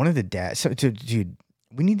one of the dads. So, dude,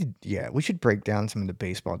 we should break down some of the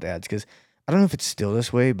baseball dads because I don't know if it's still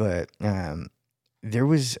this way, but there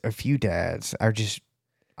was a few dads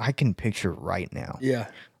I can picture right now. yeah,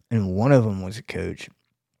 And one of them was a coach.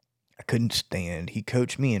 I couldn't stand. He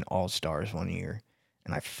coached me in All Stars one year,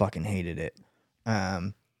 and I fucking hated it.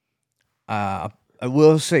 I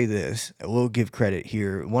will say this. I will give credit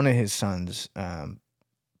here. One of his sons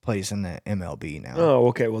plays in the MLB now. Oh,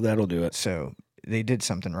 okay, well that'll do it. So they did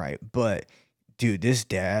something right. But, dude, this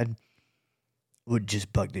dad would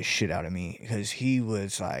just bug the shit out of me because he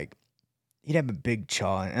was like, he'd have a big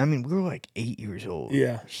chaw. And I mean, we were like 8 years old.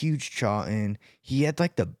 Yeah. Huge chaw. And he had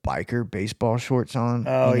like the biker baseball shorts on.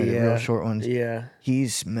 Oh, the yeah. real short ones. Yeah, He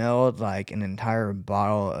smelled like an entire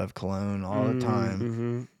bottle of cologne all the time.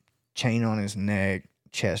 Mm-hmm. Chain on his neck,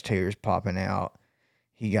 chest hairs popping out.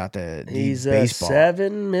 He got the He's baseball. a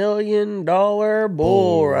 $7 million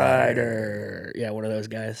bull rider. Yeah, one of those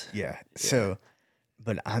guys. Yeah. So,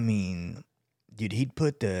 but I mean, dude, he'd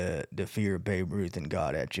put the fear of Babe Ruth and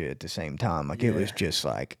God at you at the same time. Like it was Yeah. just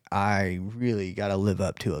like I really got to live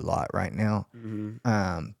up to a lot right now.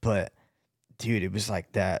 Mm-hmm. But dude, it was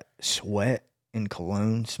like that sweat and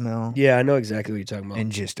cologne smell, Yeah, I know exactly what you're talking about. and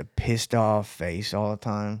just a pissed off face all the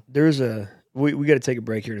time. There's we got to take a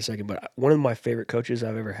break here in a second, but one of my favorite coaches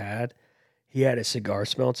I've ever had, he had a cigar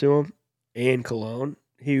smell to him and cologne.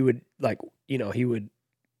 He would he would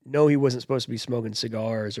know he wasn't supposed to be smoking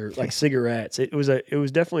cigars or like cigarettes. It was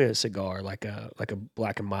definitely a cigar, like a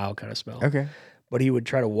Black and Mild kind of smell. Okay. But he would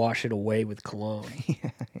try to wash it away with cologne.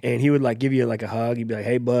 And he would like give you like a hug. He'd be like,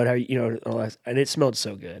 "Hey, bud, how you know?" All that. And it smelled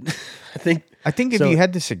so good. I think if So- you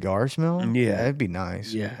had the cigar smell, Yeah. that'd be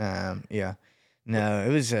nice. Yeah. Yeah. No, it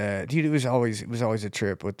was dude. It was always a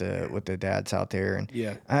trip with the dads out there, and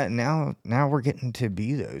yeah, now we're getting to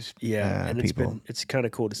be those and people. it's kind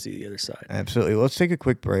of cool to see the other side. Absolutely. Well, let's take a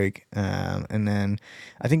quick break, and then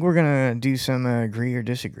I think we're gonna do some agree or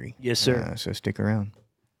disagree. Yes, sir. So stick around.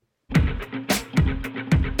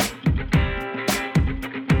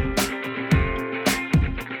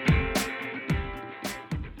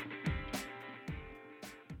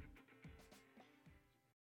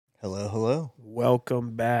 Hello.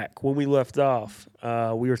 Welcome back. When we left off,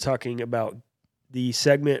 we were talking about the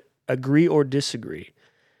segment Agree or Disagree.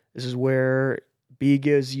 This is where B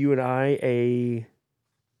gives you and I a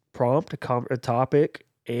prompt, a topic,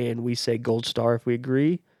 and we say gold star if we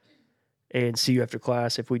agree, and see you after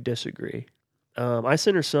class if we disagree. I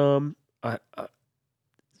sent her some,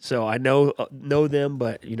 so I know them,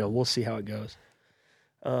 but we'll see how it goes.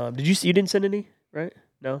 You didn't send any, right?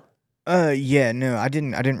 No. Yeah, no, I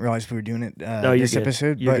didn't realize we were doing it No, you're this good.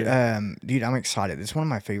 episode, You're but good. dude, I'm excited. It's one of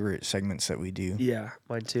my favorite segments that we do. Yeah,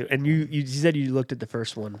 mine too. And you said you looked at the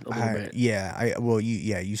first one a little bit.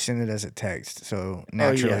 You sent it as a text, so Oh yeah,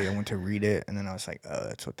 naturally I went to read it, and then I was like, oh,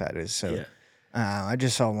 that's what that is. So yeah. I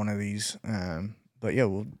just saw one of these, but yeah,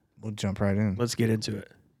 we'll jump right in. Let's get into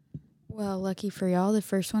it. Well, lucky for y'all, the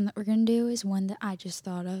first one that we're gonna do is one that I just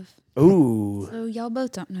thought of. Ooh, So y'all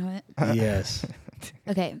both don't know it. yes.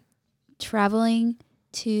 Okay. Traveling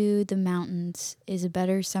to the mountains is a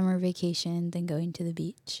better summer vacation than going to the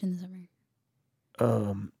beach in the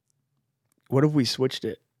summer. What if we switched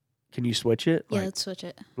it? Can you switch it? Yeah, let's switch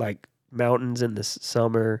it. Like mountains in the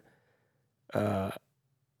summer. Wait.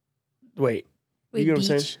 Wait, You get what I'm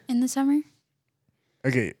saying? beach in the summer?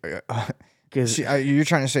 Okay, Because you're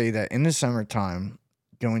trying to say that in the summertime,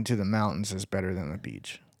 going to the mountains is better than the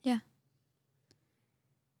beach. Yeah.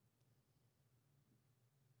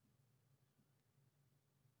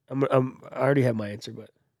 I already have my answer, but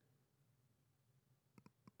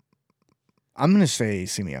I'm gonna say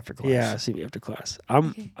see me after class. yeah, see me after class.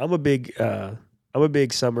 Okay. I'm a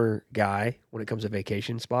big summer guy when it comes to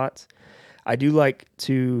vacation spots. I do like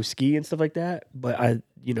to ski and stuff like that, but I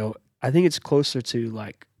think it's closer to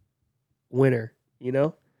like winter,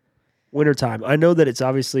 winter time. I know that it's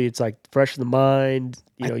like fresh in the mind.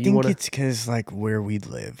 I You think want to. it's because like where we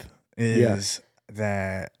live Yeah. is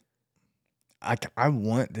that I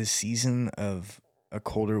want this season of a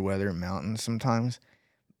colder weather mountain sometimes.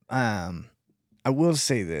 I will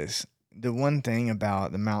say this: the one thing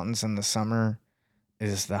about the mountains in the summer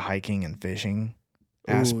is the hiking and fishing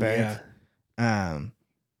Ooh, aspect. yeah.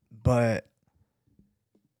 But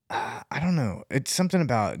I don't know. It's something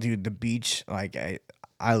about dude the beach. Like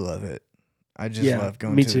I love it. I just Yeah, love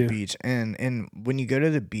going me to too. the beach. And when you go to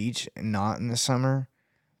the beach and not in the summer,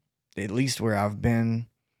 at least where I've been,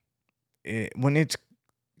 when it's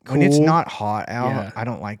Cool. not hot out, Yeah. I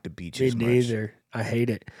don't like the beach Me as much. neither. I hate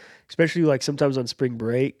it, especially like sometimes on spring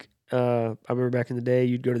break. I remember back in the day,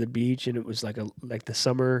 you'd go to the beach and it was like the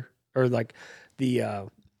summer or like the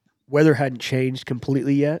weather hadn't changed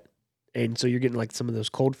completely yet, and so you're getting like some of those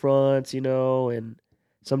cold fronts, and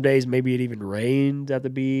some days maybe it even rained at the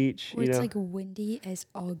beach, Or it's like windy as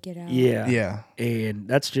all get out. Yeah, Yeah. and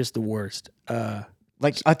that's just the worst.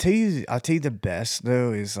 Like I'll tell you the best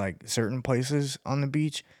though is like certain places on the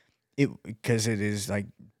beach, because it is like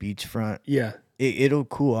beachfront. Yeah, It'll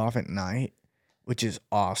cool off at night, which is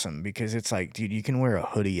awesome because it's like, dude, you can wear a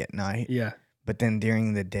hoodie at night, yeah. but then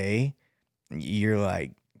during the day, you're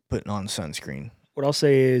like putting on sunscreen. What I'll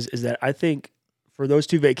say is that I think for those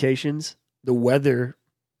two vacations, the weather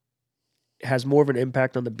has more of an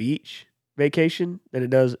impact on the beach vacation than it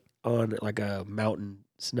does on like a mountain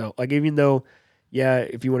snow. Like even though, yeah,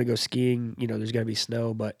 if you want to go skiing, there's got to be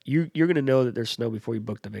snow, but you're gonna know that there's snow before you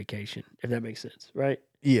book the vacation, if that makes sense, right?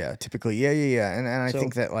 Yeah, typically, yeah, and I So-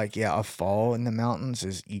 think that like a fall in the mountains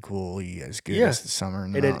is equally as good Yeah. as the summer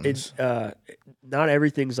in the And mountains. not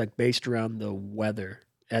everything's like based around the weather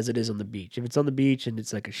as it is on the beach. If it's on the beach and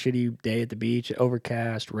it's like a shitty day at the beach,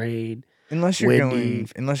 overcast, rain, Unless you're windy.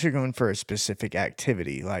 going for a specific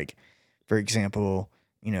activity, like for example,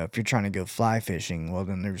 if you're trying to go fly fishing, well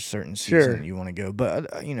then there's certain season Sure. you want to go. But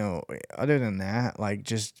other than that, like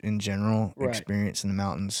just in general Right. experience in the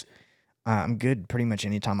mountains, I'm good pretty much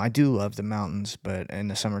anytime. I do love the mountains, but in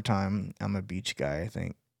the summertime, I'm a beach guy. I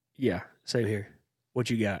think. Yeah, same here.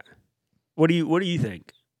 What you got? What do you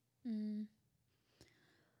think? Mm.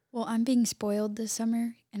 Well, I'm being spoiled this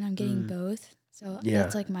summer, and I'm getting both. So Yeah.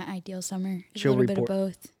 that's like my ideal summer. Is She'll a little bit of report.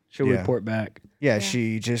 both. She'll Yeah. report back. Yeah, Yeah.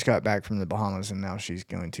 she just got back from the Bahamas and now she's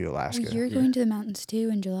going to Alaska. Well, you're Yeah. going to the mountains too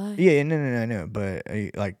in July. Yeah, no. But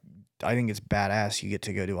I think it's badass. You get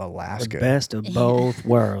to go to Alaska. The best of Yeah. both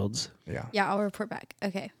worlds. Yeah. Yeah, I'll report back.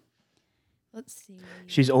 Okay. Let's see.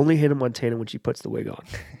 She's only Hannah Montana when she puts the wig on.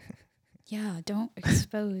 Yeah, don't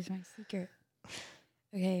expose my secret.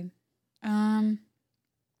 Okay.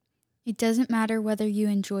 It doesn't matter whether you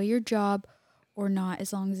enjoy your job or not,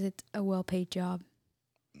 as long as it's a well-paid job.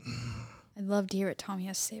 I'd love to hear what Tommy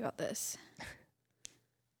has to say about this.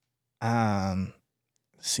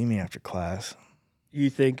 See me after class. You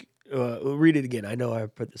think? Read it again. I know I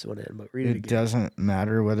put this one in, but read it It again. doesn't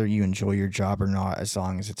matter whether you enjoy your job or not, as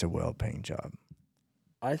long as it's a well-paying job.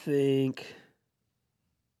 I think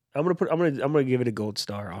I'm gonna give it a gold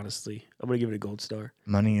star. Honestly, I'm gonna give it a gold star.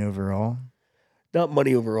 Money overall. Not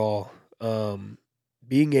money overall.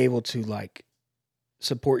 Being able to like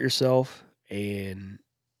support yourself and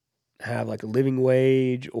have like a living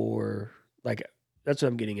wage, or like that's what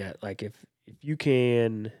I'm getting at. Like if you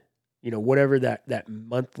can, whatever that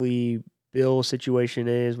monthly bill situation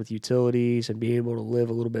is with utilities and being able to live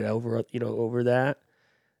a little bit over that,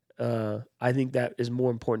 I think that is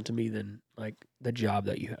more important to me than like the job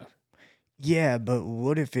that you have. Yeah, but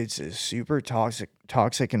what if it's a super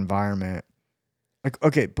toxic environment? Like,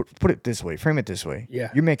 okay, put it this way, frame it this way.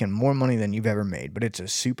 Yeah. You're making more money than you've ever made, but it's a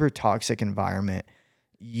super toxic environment.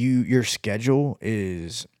 Your schedule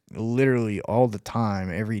is literally all the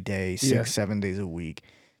time, every day, 6-7 days a week.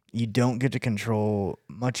 You don't get to control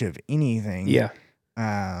much of anything. Yeah.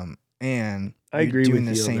 And I you're agree doing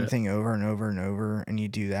with the you on same that. thing over and over and over, and you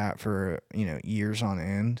do that for, years on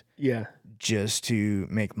end Yeah. just to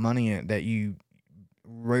make money that you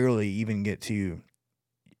rarely even get to,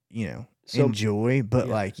 So enjoy, but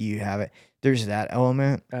yeah. like you have it. There's that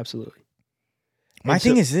element. Absolutely. My And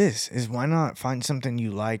thing so- is this, is why not find something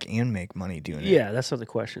you like and make money doing it? Yeah, that's not the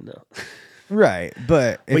question though. Right.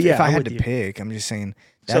 But if yeah, I I'm had with to you. pick, I'm just saying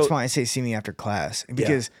that's So- why I say see me after class.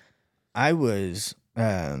 Because I was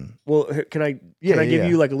Well, can I give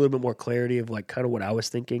you like a little bit more clarity of like kind of what I was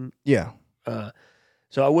thinking? yeah.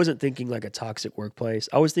 So I wasn't thinking like a toxic workplace.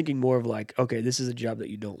 I was thinking more of like, okay, this is a job that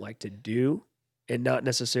you don't like to do, and not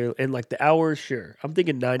necessarily, and like the hours, sure. I'm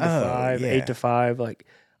thinking 9 to 5, 8 to 5. Like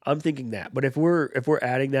I'm thinking that. But if we're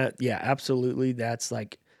adding that, yeah, absolutely. That's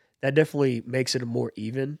like that definitely makes it a more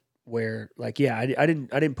even. Where like I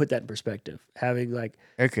didn't put that in perspective. Having like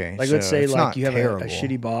Okay. let's so say it's like not you have a terrible.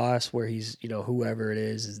 shitty boss where he's whoever it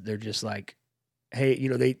is they're just like, hey,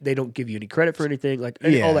 they don't give you any credit for anything, like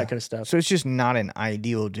and all that kind of stuff. So it's just not an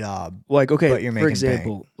ideal job. Like, okay, but you're for making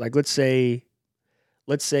example, like let's say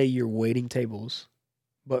you're waiting tables,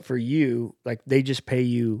 but for you, like they just pay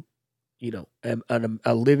you,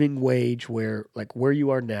 a living wage where like where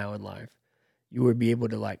you are now in life, you would be able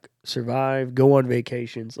to like survive, go on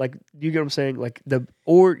vacations. Like, you get what I'm saying? Like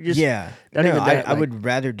or just yeah. not even that, I like- would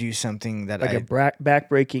rather do something that like a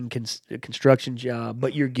backbreaking construction job,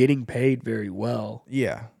 but you're getting paid very well.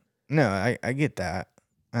 Yeah. No, I get that.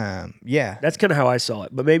 Yeah. That's kind of how I saw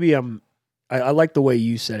it. But maybe I like the way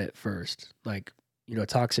you said it first. Like,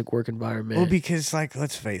 toxic work environment. Well, because like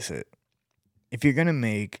let's face it, if you're gonna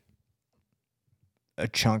make a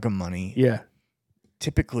chunk of money, yeah,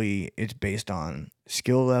 typically it's based on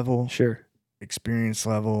skill level, sure. experience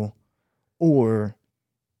level, or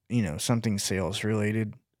something sales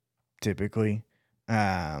related. Typically,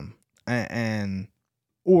 and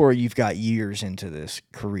or you've got years into this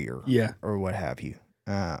career, Yeah. or what have you.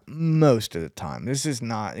 Most of the time, this is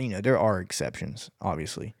not. There are exceptions,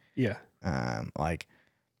 obviously. Yeah. Like,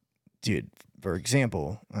 dude, for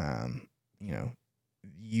example,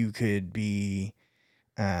 you could be,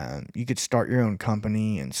 you could start your own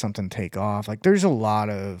company and something take off. Like, there's a lot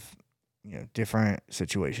of, different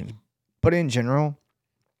situations, but in general,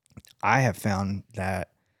 I have found that,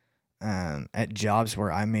 at jobs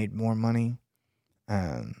where I made more money,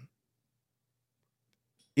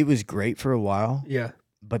 it was great for a while, Yeah.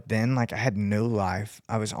 but then like I had no life.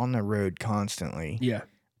 I was on the road constantly. Yeah.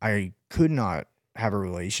 I could not have a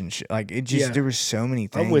relationship. Like it just, Yeah. there were so many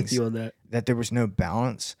things I'm with you on that. that there was no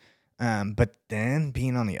balance. But then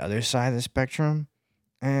being on the other side of the spectrum,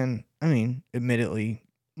 and I mean, admittedly,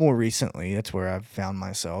 more recently, that's where I've found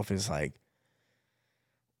myself is like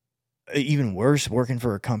even worse, working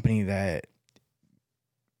for a company that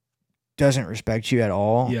doesn't respect you at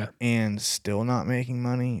all, Yeah. and still not making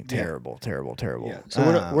money. Yeah. Terrible, terrible, terrible. Yeah. So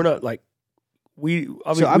we're not like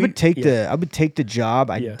I would take the job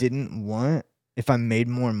I Yeah. didn't want if I made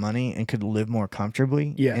more money and could live more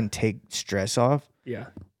comfortably, Yeah. and take stress off, Yeah.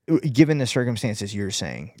 given the circumstances you're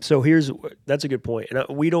saying. So that's a good point. And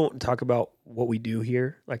we don't talk about what we do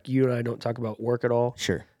here. Like you and I don't talk about work at all.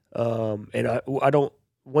 Sure. And I don't.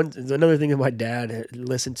 Another thing that my dad had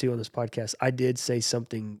listened to on this podcast, I did say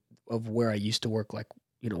something of where I used to work, like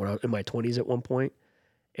when I was in my 20s at one point,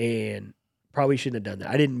 and probably shouldn't have done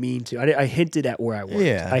that. I didn't mean to. I hinted at where I worked.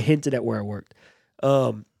 Yeah. I hinted at where I worked.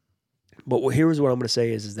 But here's what I'm going to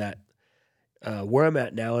say is that where I'm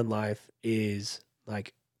at now in life is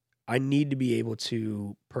like I need to be able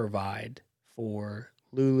to provide for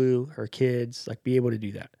Lulu, her kids, like be able to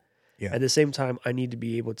do that. Yeah. At the same time, I need to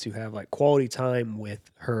be able to have like quality time with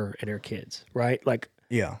her and her kids, right? Like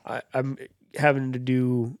Yeah. I'm having to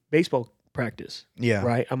do baseball practice, Yeah.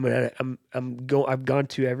 right? I've gone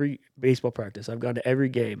to every baseball practice. I've gone to every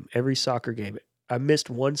game, every soccer game. I missed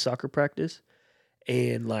one soccer practice,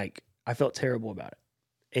 and like I felt terrible about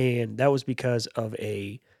it, and that was because of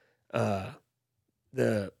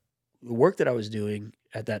the work that I was doing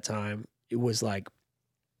at that time. It was like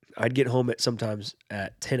I'd get home sometimes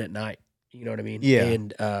at 10 at night. You know what I mean? Yeah.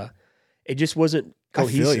 And it just wasn't I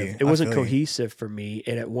feel cohesive. you. It I wasn't feel you. cohesive for me.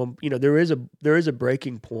 And at one, there is a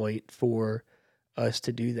breaking point for us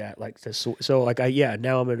to do that. Like so like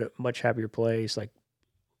now I'm in a much happier place. Like,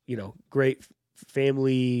 great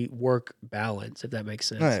family work balance, if that makes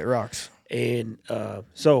sense. No, it rocks. And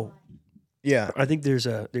so Yeah, I think there's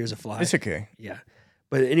a fly. it's okay. Yeah.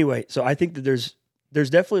 But anyway, so I think that there's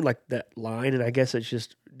definitely like that line, and I guess it's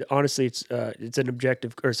just honestly it's an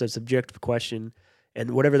objective or it's a subjective question,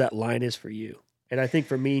 and whatever that line is for you. And I think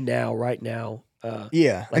for me now, right now,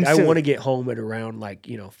 Yeah, like and I so- want to get home at around like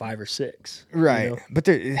 5 or 6. Right, but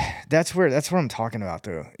that's what I'm talking about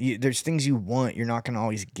though. There's things you want you're not gonna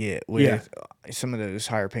always get with some of those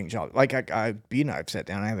higher paying jobs. Like B and I've sat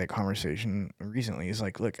down. I had that conversation recently. He's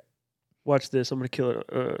like, look, Watch this. I'm gonna kill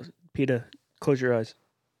it. PETA, close your eyes.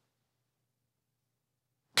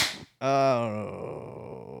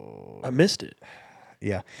 oh, I missed it.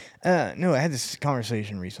 yeah, no, I had this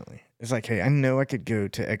conversation recently. It's like, hey, I know I could go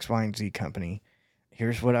to X, Y, and Z company.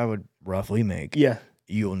 Here's what I would roughly make. Yeah.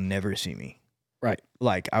 You'll never see me. Right.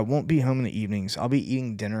 Like, I won't be home in the evenings. I'll be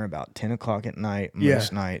eating dinner about 10 o'clock at night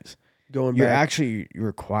most nights. Going You're back. actually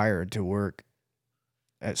required to work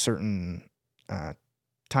at certain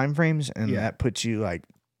time frames, and that puts you like...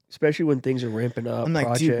 Especially when things are ramping up. I'm like,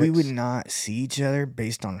 projects. dude, we would not see each other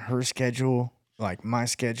based on her schedule, like my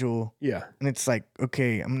schedule. Yeah. And it's like,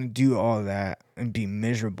 okay, I'm going to do all of that and be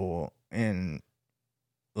miserable. And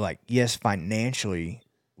like, yes, financially,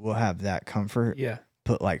 we'll have that comfort. Yeah.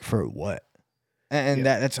 But like, for what? And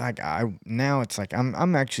that's like, now it's like,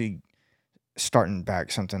 I'm actually starting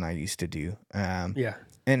back something I used to do. Yeah.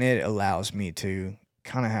 And it allows me to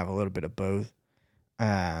kind of have a little bit of both.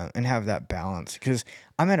 And have that balance, because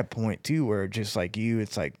I'm at a point too where, just like you,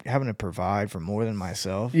 it's like having to provide for more than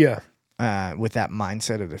myself. Yeah. With that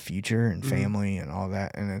mindset of the future and family and all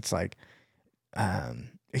that, and it's like,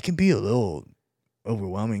 it can be a little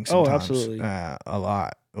overwhelming sometimes. Oh, absolutely. A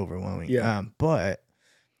lot overwhelming. Yeah. But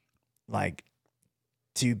like,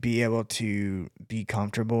 to be able to be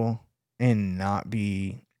comfortable and not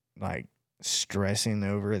be like stressing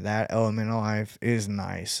over that element of life is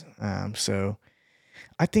nice. So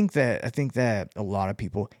I think that a lot of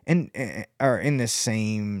people are in the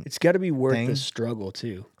same. It's got to be worth thing. the struggle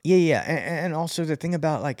too. Yeah, and also the thing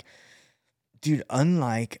about, like, dude,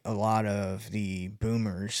 unlike a lot of the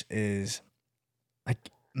boomers, is like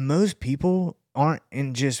most people aren't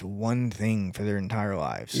in just one thing for their entire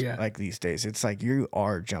lives. Yeah. Like these days, it's like you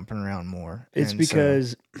are jumping around more. It's and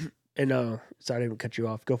because, sorry, I didn't cut you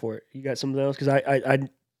off. Go for it. You got something else? Because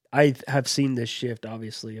I have seen this shift.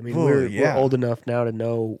 Obviously, I mean, we're old enough now to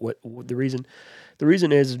know what the reason. The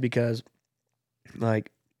reason is because,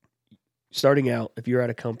 like, starting out, if you're at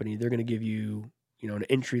a company, they're going to give you, an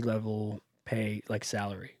entry level pay, like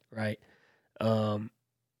salary, right? The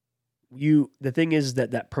thing is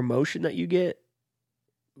that promotion that you get,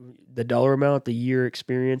 the dollar amount, the year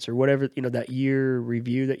experience, or whatever, that year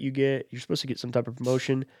review that you get, you're supposed to get some type of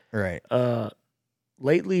promotion, right.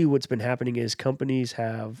 Lately, what's been happening is companies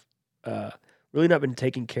have really not been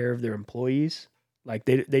taking care of their employees. Like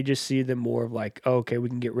they just see them more of like, oh, okay, we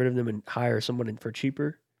can get rid of them and hire someone in for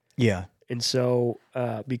cheaper. Yeah. And so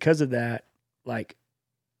because of that, like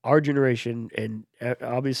our generation and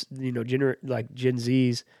obviously, like Gen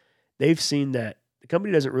Zs, they've seen that the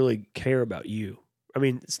company doesn't really care about you. I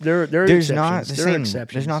mean, there's There's exceptions. not the There are same.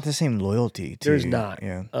 exceptions. There's not the same loyalty. There's not.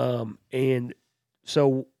 Yeah. And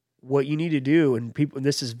so what you need to do, and people, and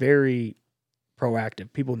this is very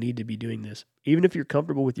proactive. People need to be doing this, even if you're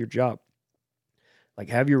comfortable with your job. Like,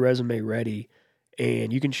 have your resume ready,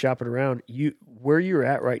 and you can shop it around. Where you're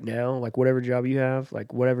at right now, like whatever job you have,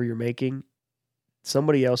 like whatever you're making,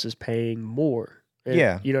 somebody else is paying more. And,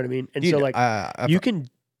 Yeah. you know what I mean. And Dude, so, like, you can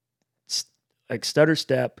like stutter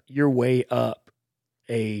step your way up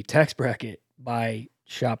a tax bracket by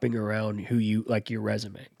shopping around who you like your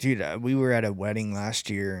resume. Dude, we were at a wedding last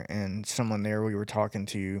year, and someone there we were talking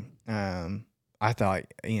to, I thought,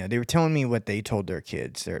 they were telling me what they told their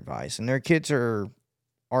kids, their advice, and their kids are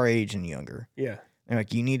our age and younger. Yeah. They're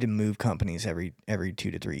like, you need to move companies every 2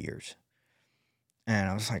 to 3 years. And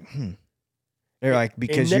I was like, They're like,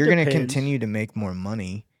 because that you're going to depends. continue to make more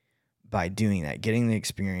money by doing that, getting the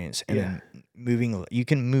experience, and then moving. You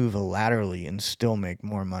can move laterally and still make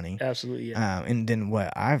more money. Absolutely. Yeah. And then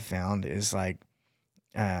what I've found is like,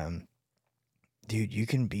 dude, you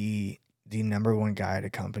can be the number one guy at a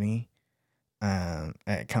company, A,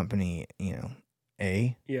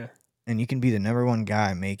 Yeah. and you can be the number one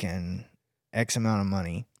guy making X amount of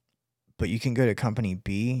money, but you can go to company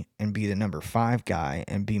B and be the number 5 guy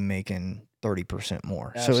and be making 30%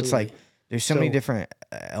 more. Absolutely. So it's like there's so many different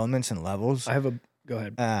elements and levels. Go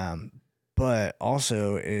ahead. but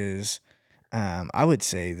also is, I would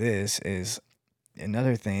say this is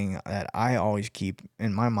another thing that I always keep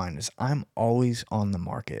in my mind is I'm always on the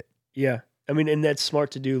market. Yeah. I mean, and that's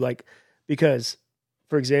smart to do, like, because,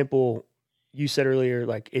 for example, you said earlier,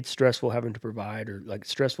 like, it's stressful having to provide, or like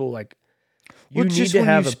stressful, like, Well, you need just to when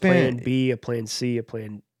you have a plan spend, B, a plan C, a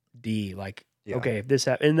plan D. Like, yeah, okay, if this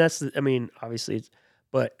happens, and that's, I mean, obviously it's,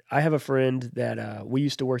 but I have a friend that we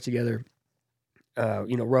used to work together,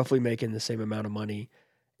 roughly making the same amount of money,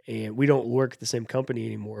 and we don't work at the same company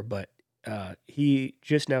anymore, but he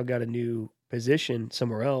just now got a new position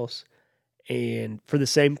somewhere else, and for the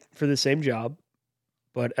same job,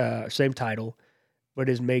 but same title, but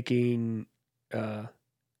is making uh,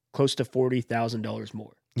 close to $40,000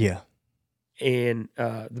 more. yeah, And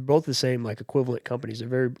they're both the same, like, equivalent companies. They're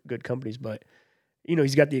very good companies, but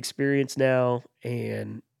he's got the experience now,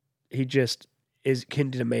 and he just can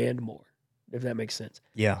demand more, if that makes sense.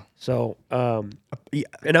 yeah, So, yeah,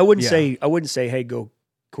 and yeah. I wouldn't say, hey, go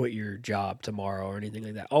quit your job tomorrow or anything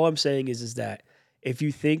like that. All I'm saying is that if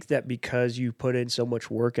you think that because you put in so much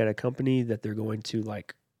work at a company that they're going to,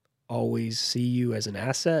 like, always see you as an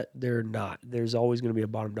asset, they're not. There's always going to be a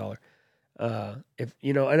bottom dollar. If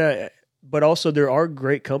but also there are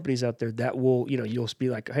great companies out there that will, you'll be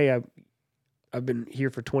like, hey, I've been here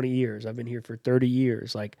for 20 years. I've been here for 30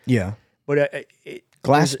 years. Like, Yeah. but there's,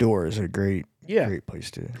 Glassdoor is a great, yeah. great place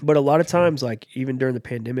to. But a lot of times, like, even during the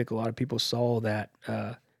pandemic, a lot of people saw that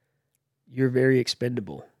you're very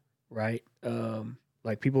expendable, right?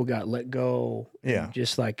 Like, people got let go, Yeah. and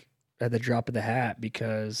just like at the drop of the hat,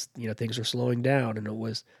 because things were slowing down, and it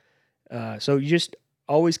was so you just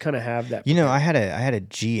always kind of have that. I had a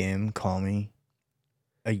GM call me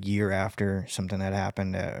a year after something that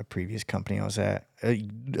happened at a previous company I was at. A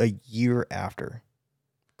year after,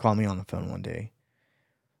 call me on the phone one day,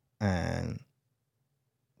 and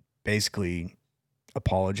basically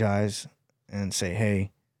apologize and say,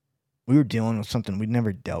 "Hey, we were dealing with something we'd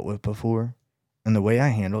never dealt with before, and the way I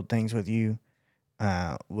handled things with you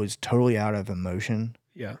was totally out of emotion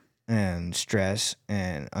Yeah, and stress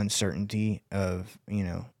and uncertainty of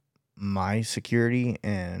my security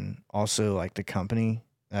and also like the company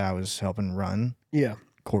that I was helping run, yeah,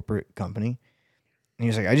 corporate company." And he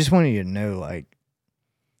was like, "I just wanted you to know, like,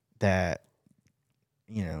 that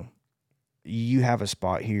you have a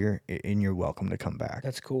spot here and you're welcome to come back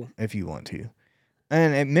that's cool. if you want to."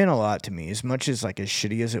 And it meant a lot to me, as much as like as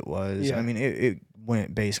shitty as it was. Yeah. I mean, it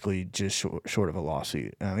went basically just short of a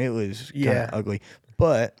lawsuit. It was kind Yeah. of ugly,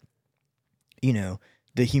 but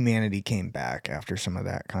the humanity came back after some of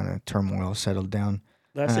that kind of turmoil settled down.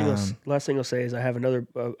 Last thing I'll say is I have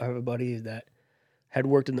a buddy that had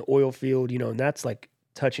worked in the oil field, and that's like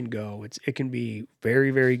touch and go. It can be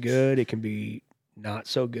very, very good. It can be not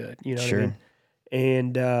so good. You know what I mean? Sure.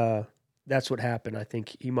 And that's what happened. I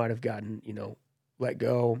think he might have gotten, let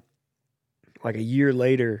go. Like a year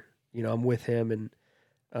later, I'm with him, and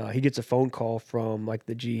he gets a phone call from, like,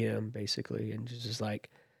 the GM, basically, and just like,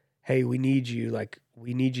 "Hey, we need you. Like,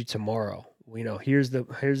 we need you tomorrow. Here's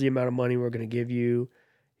the amount of money we're going to give you.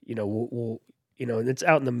 We'll and it's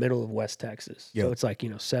out in the middle of West Texas, so Yep. it's like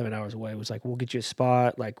 7 hours away. It was like, we'll get you a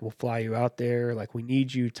spot. Like, we'll fly you out there. Like, we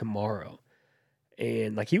need you tomorrow."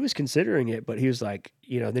 And, like, he was considering it, but he was like,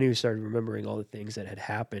 then he started remembering all the things that had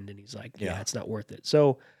happened, and he's like, yeah, Yeah. it's not worth it.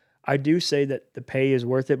 So I do say that the pay is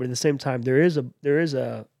worth it, but at the same time, there is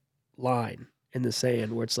a line in the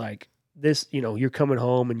sand where it's like this, you're coming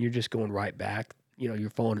home and you're just going right back. You're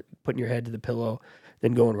putting your head to the pillow,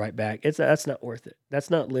 then going right back. That's not worth it.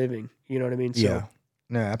 That's not living. You know what I mean? Yeah.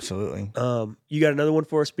 No, absolutely. So, you got another one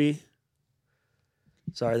for us, B?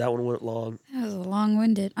 Sorry, that one went long. That was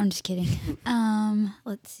long-winded. I'm just kidding.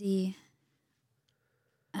 Let's see.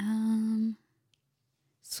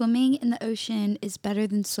 Swimming in the ocean is better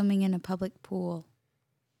than swimming in a public pool.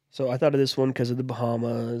 So I thought of this one because of the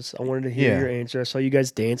Bahamas. I wanted to hear Yeah. your answer. I saw you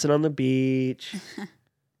guys dancing on the beach.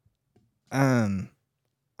 I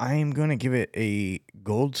am going to give it a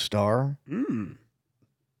gold star,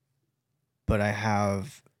 but I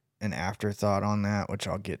have an afterthought on that, which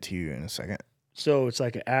I'll get to you in a second. So it's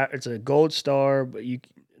like it's a gold star, but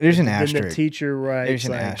There's an then asterisk. the teacher writes, There's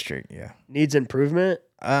an like, asterisk, yeah. needs improvement,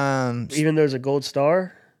 even though there's a gold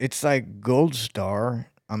star. It's like gold star.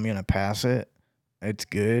 I'm gonna pass it. It's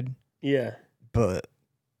good, Yeah. but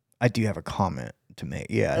I do have a comment to make.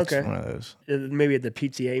 Yeah, it's Okay. one of those. Maybe at the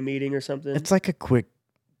PTA meeting or something. It's like a quick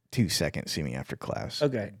 2-second see me after class.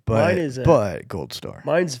 Okay. But gold star.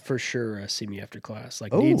 Mine's for sure a see me after class.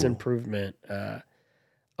 Like, needs Ooh. improvement.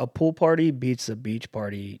 A pool party beats a beach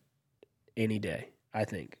party any day, I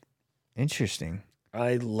think. Interesting.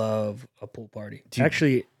 I love a pool party. Dude,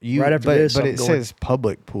 Actually, right after this, but I'm it going. says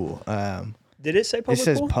public pool. Did it say It public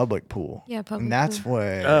says pool? public pool. Yeah, public And that's pool.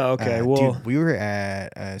 what. Oh, okay. Well, dude, we were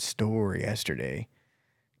at a store yesterday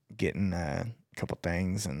getting a couple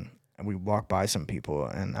things, and we walked by some people,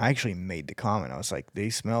 and I actually made the comment. I was like, they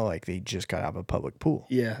smell like they just got out of a public pool.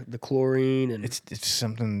 yeah, the chlorine and It's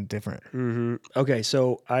something different. Okay,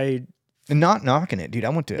 so And not knocking it, dude. I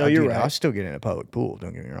went to. No, you're dude, right. I'll still get in a public pool.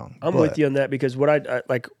 Don't get me wrong. I'm with you on that because what I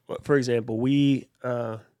like, for example, we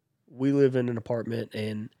live in an apartment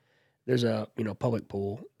and there's a public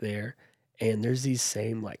pool there, and there's these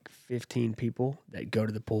same like 15 people that go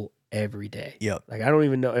to the pool every day. Yep. Like I don't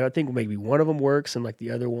even know. I think maybe one of them works and like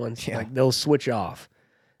the other ones like they'll switch off.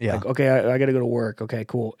 Yeah. Like okay, I got to go to work. Okay,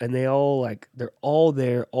 cool. And they all like they're all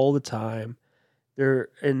there all the time.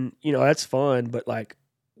 And that's fun, but like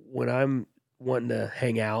when I'm wanting to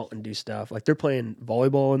hang out and do stuff, like they're playing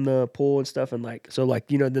volleyball in the pool and stuff, and like so like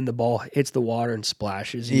then the ball hits the water and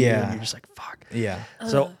splashes you, and you're just like fuck. Yeah.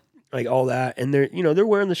 So Ugh. like all that, and they're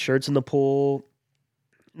wearing the shirts in the pool.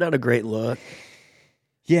 Not a great look.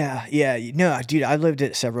 Yeah. No, dude, I lived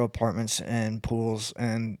at several apartments and pools,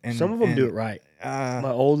 and Some of them do it right.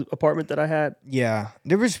 My old apartment that I had. Yeah,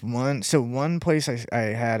 there was one place I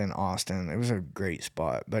had in Austin. It was a great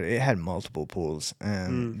spot, but it had multiple pools,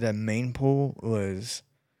 and the main pool was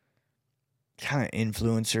kind of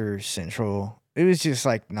influencer central. It was just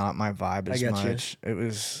like not my vibe as much. It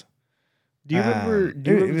was. Do you remember?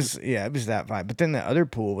 It was it was that vibe. But then the other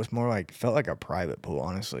pool was more like felt like a private pool.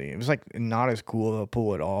 Honestly, it was like not as cool of a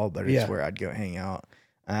pool at all, but it's where I'd go hang out.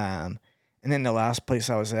 And then the last place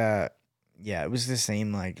I was at. Yeah, it was the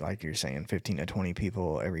same like you're saying, 15 to 20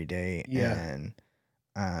 people every day. Yeah. And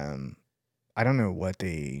I don't know what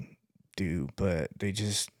they do, but they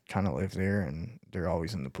just kind of live there and they're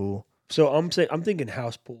always in the pool. So I'm thinking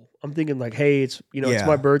house pool. I'm thinking like, hey, it's it's Yeah,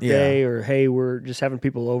 my birthday, or hey, we're just having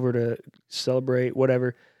people over to celebrate,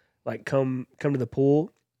 whatever. Like come to the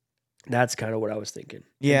pool. That's kind of what I was thinking.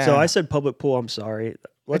 Yeah. And so I said public pool. I'm sorry.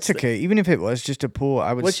 It's okay. Even if it was just a pool,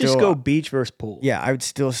 I would Let's still just go beach versus pool. Yeah, I would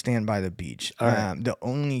still stand by the beach. All right. The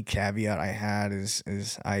only caveat I had is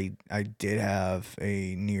I did have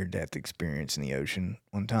a near death experience in the ocean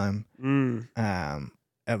one time.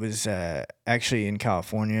 I was actually in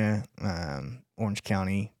California, Orange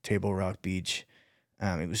County, Table Rock Beach.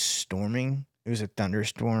 It was storming. It was a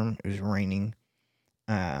thunderstorm. It was raining.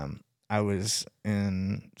 I was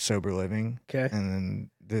in sober living. Okay. And then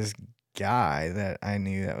this guy that I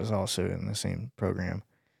knew that was also in the same program,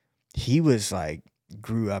 he was like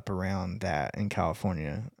grew up around that in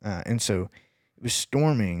California. And so it was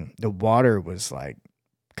storming. The water was like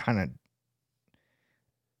kind of,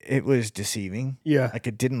 it was deceiving. Yeah. Like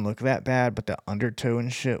it didn't look that bad, but the undertow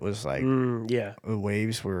and shit was like, yeah. the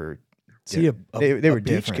waves were, See, they were beach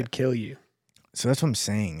different. could kill you. So that's what I'm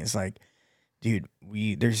saying is like, dude,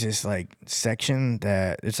 there's this like section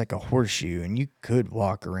that it's like a horseshoe and you could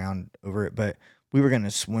walk around over it, but we were going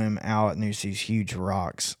to swim out and there's these huge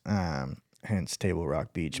rocks, hence Table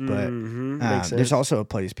Rock Beach. But there's also a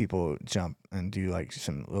place people jump and do like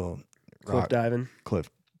some little cliff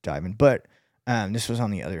diving. But this was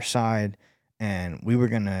on the other side and we were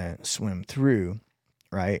going to swim through,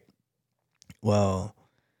 right? Well,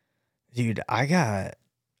 dude, I got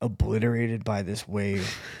obliterated by this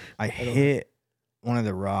wave. I hit one of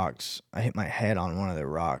the rocks. I hit my head on one of the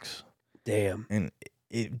rocks. Damn. And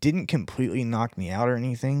it didn't completely knock me out or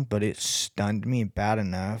anything, but it stunned me bad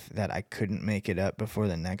enough that I couldn't make it up before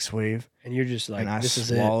the next wave. And you're just like, and I this is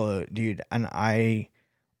swallowed, dude. And I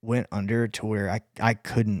went under to where I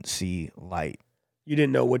couldn't see light. You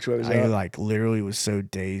didn't know which way was I up. like literally was so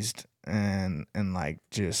dazed and like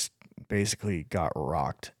just basically got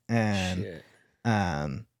rocked. And Shit.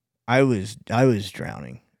 I was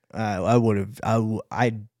drowning.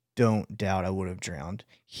 I don't doubt I would have drowned.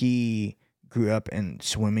 He grew up in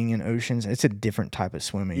swimming in oceans. It's a different type of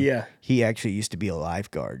swimming. Yeah. He actually used to be a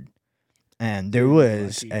lifeguard. And there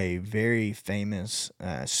was a very famous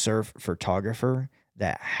surf photographer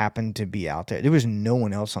that happened to be out there. There was no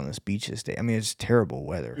one else on this beach this day. I mean, it's terrible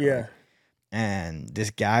weather. Yeah. Right? And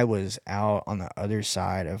this guy was out on the other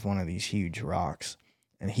side of one of these huge rocks.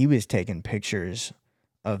 And he was taking pictures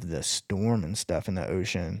of the storm and stuff in the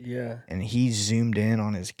ocean. Yeah. And he zoomed in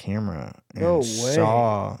on his camera and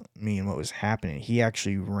saw me and what was happening. He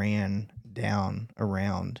actually ran down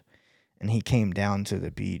around and he came down to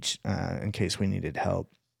the beach in case we needed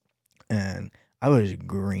help. And I was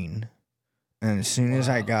green. And as soon as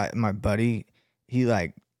I got my buddy, he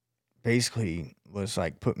like basically was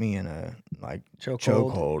like put me in a like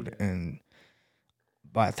chokehold. And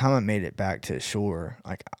by the time I made it back to shore,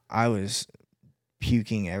 like I was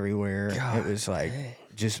puking everywhere. God, it was like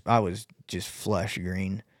dang. I was just flush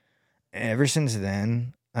green. And ever since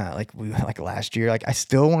then, like last year, like I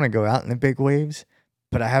still want to go out in the big waves,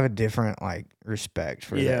 but I have a different like respect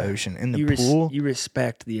for the ocean. In the pool, you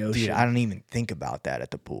respect the ocean. dude, I don't even think about that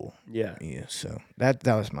at the pool. Yeah. So that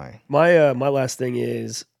was my My last thing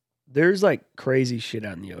is there's like crazy shit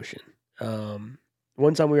out in the ocean.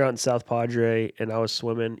 One time we were out in South Padre and I was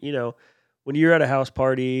swimming. You know, when you're at a house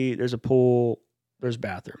party, there's a pool, there's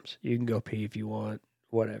bathrooms. You can go pee if you want,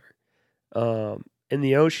 whatever. In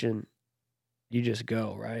the ocean, you just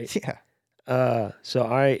go, right? yeah. So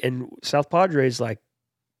and South Padre is like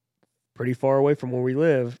pretty far away from where we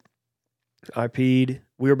live. I peed.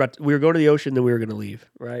 We were going to the ocean, then we were going to leave,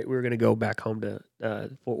 right? We were going to go back home to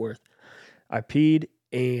Fort Worth. I peed,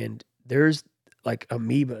 and there's like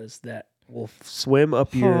amoebas that will swim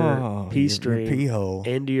up your pee stream your pee hole.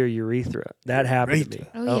 into your urethra. That happened to me.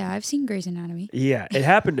 Oh yeah, I've seen Grey's Anatomy. Yeah, it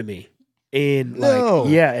happened to me. And No.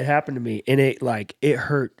 like, yeah, it happened to me. And it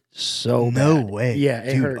hurt so bad. No way. Yeah,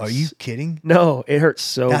 it Dude, hurts. are you kidding? No, it hurts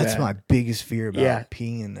so bad. That's my biggest fear about Yeah.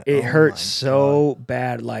 peeing in the It oh hurt my so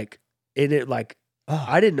bad. Like, it like, God.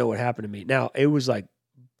 I didn't know what happened to me. Now, it was like,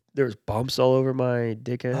 there was bumps all over my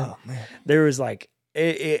dickhead. Oh man. There was like,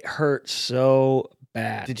 it hurt so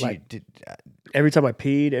bad. Did like, you every time I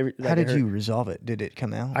peed, how did you resolve it? Did it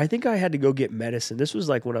come out? I think I had to go get medicine. This was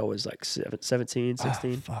like when I was like 17,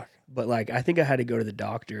 16. Fuck. But like, I think I had to go to the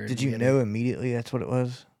doctor. Did you know immediately that's what it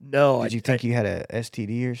was? No. Did you think you had a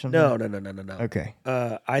STD or something? No. Okay.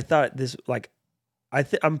 I thought this like,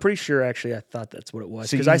 I'm pretty sure actually I thought that's what it was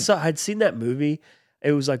So because I'd seen that movie.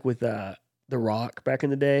 It was like with The Rock back in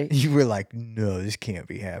the day. You were like, no, this can't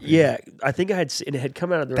be happening. Yeah, I think I had seen it had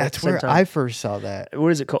come out at the That's same where time. I first saw that.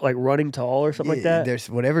 What is it called? Like Running Tall or something like that. There's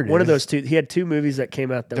whatever it One is. of those two. He had two movies that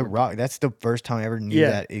came out. That The were, Rock. That's the first time I ever knew Yeah.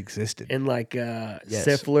 that existed. and like Yes.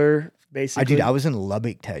 Stifler, basically. I was in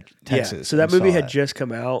Lubbock, Texas. Yeah. So that and movie saw had that. just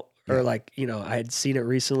come out, or Yeah. like I had seen it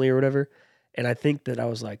recently or whatever, and I think that I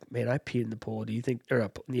was like, man, I peed in the pool. Do you think or in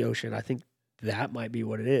the ocean? I think that might be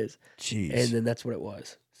what it is, Jeez. and then that's what it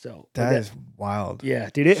was. So that is wild. yeah,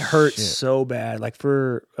 dude, it hurt Shit. so bad. Like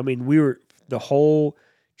we were the whole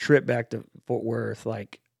trip back to Fort Worth.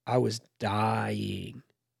 Like I was dying.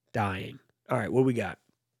 All right, what we got?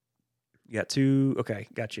 You got two. Okay,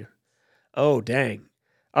 got you. Oh dang.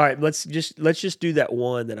 All right, let's just do that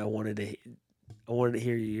one that I wanted to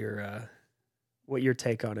hear your what your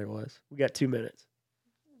take on it was. We got 2 minutes.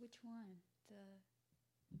 Which one?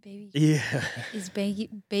 The baby. Yeah. Is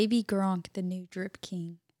baby Gronk the new drip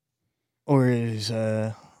king? Or is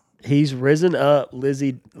He's risen up,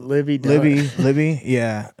 Livy,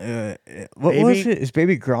 yeah. What was Baby- it? Is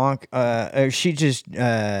Baby Gronk? She just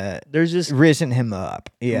There's just risen him up.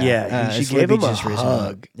 Yeah, Yeah, she it's gave Libby him a just risen him up.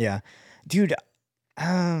 hug. Yeah, dude.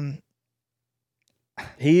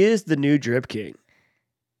 he is the new drip king.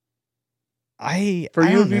 I For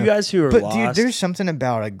I you don't know. guys who are But lost, dude, there's something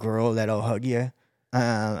about a girl that'll hug you.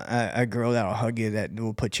 A girl that'll hug you that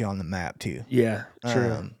will put you on the map too. yeah,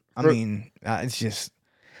 true. I For- mean, it's just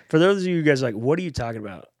For those of you guys like, what are you talking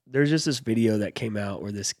about? There's just this video that came out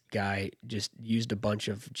where this guy just used a bunch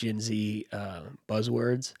of Gen Z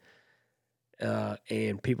buzzwords,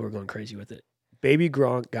 and people are going crazy with it. Baby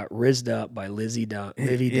Gronk got rizzed up by Livy Dunn.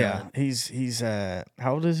 he's how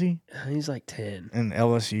old is he? He's like 10. And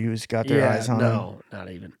LSU's got their eyes on him. no, not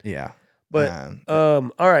even. Yeah, But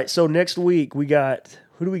all right. So next week we got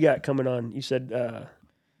who do we got coming on? You said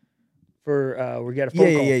we got a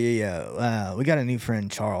phone call. Yeah. We got a new friend,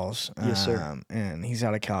 Charles. Yes, sir. And he's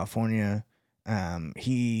out of California.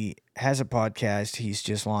 He has a podcast he's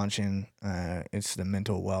just launching. It's the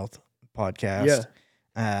Mental Wealth Podcast.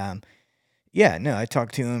 No, I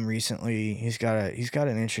talked to him recently. He's got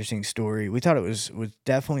an interesting story. We thought it was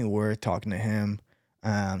definitely worth talking to him.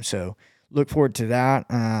 So look forward to that.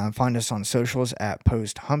 Find us on socials at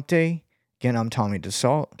Post Hump Day. Again, I'm Tommy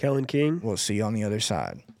DeSalt. Kellen King. We'll see you on the other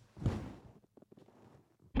side.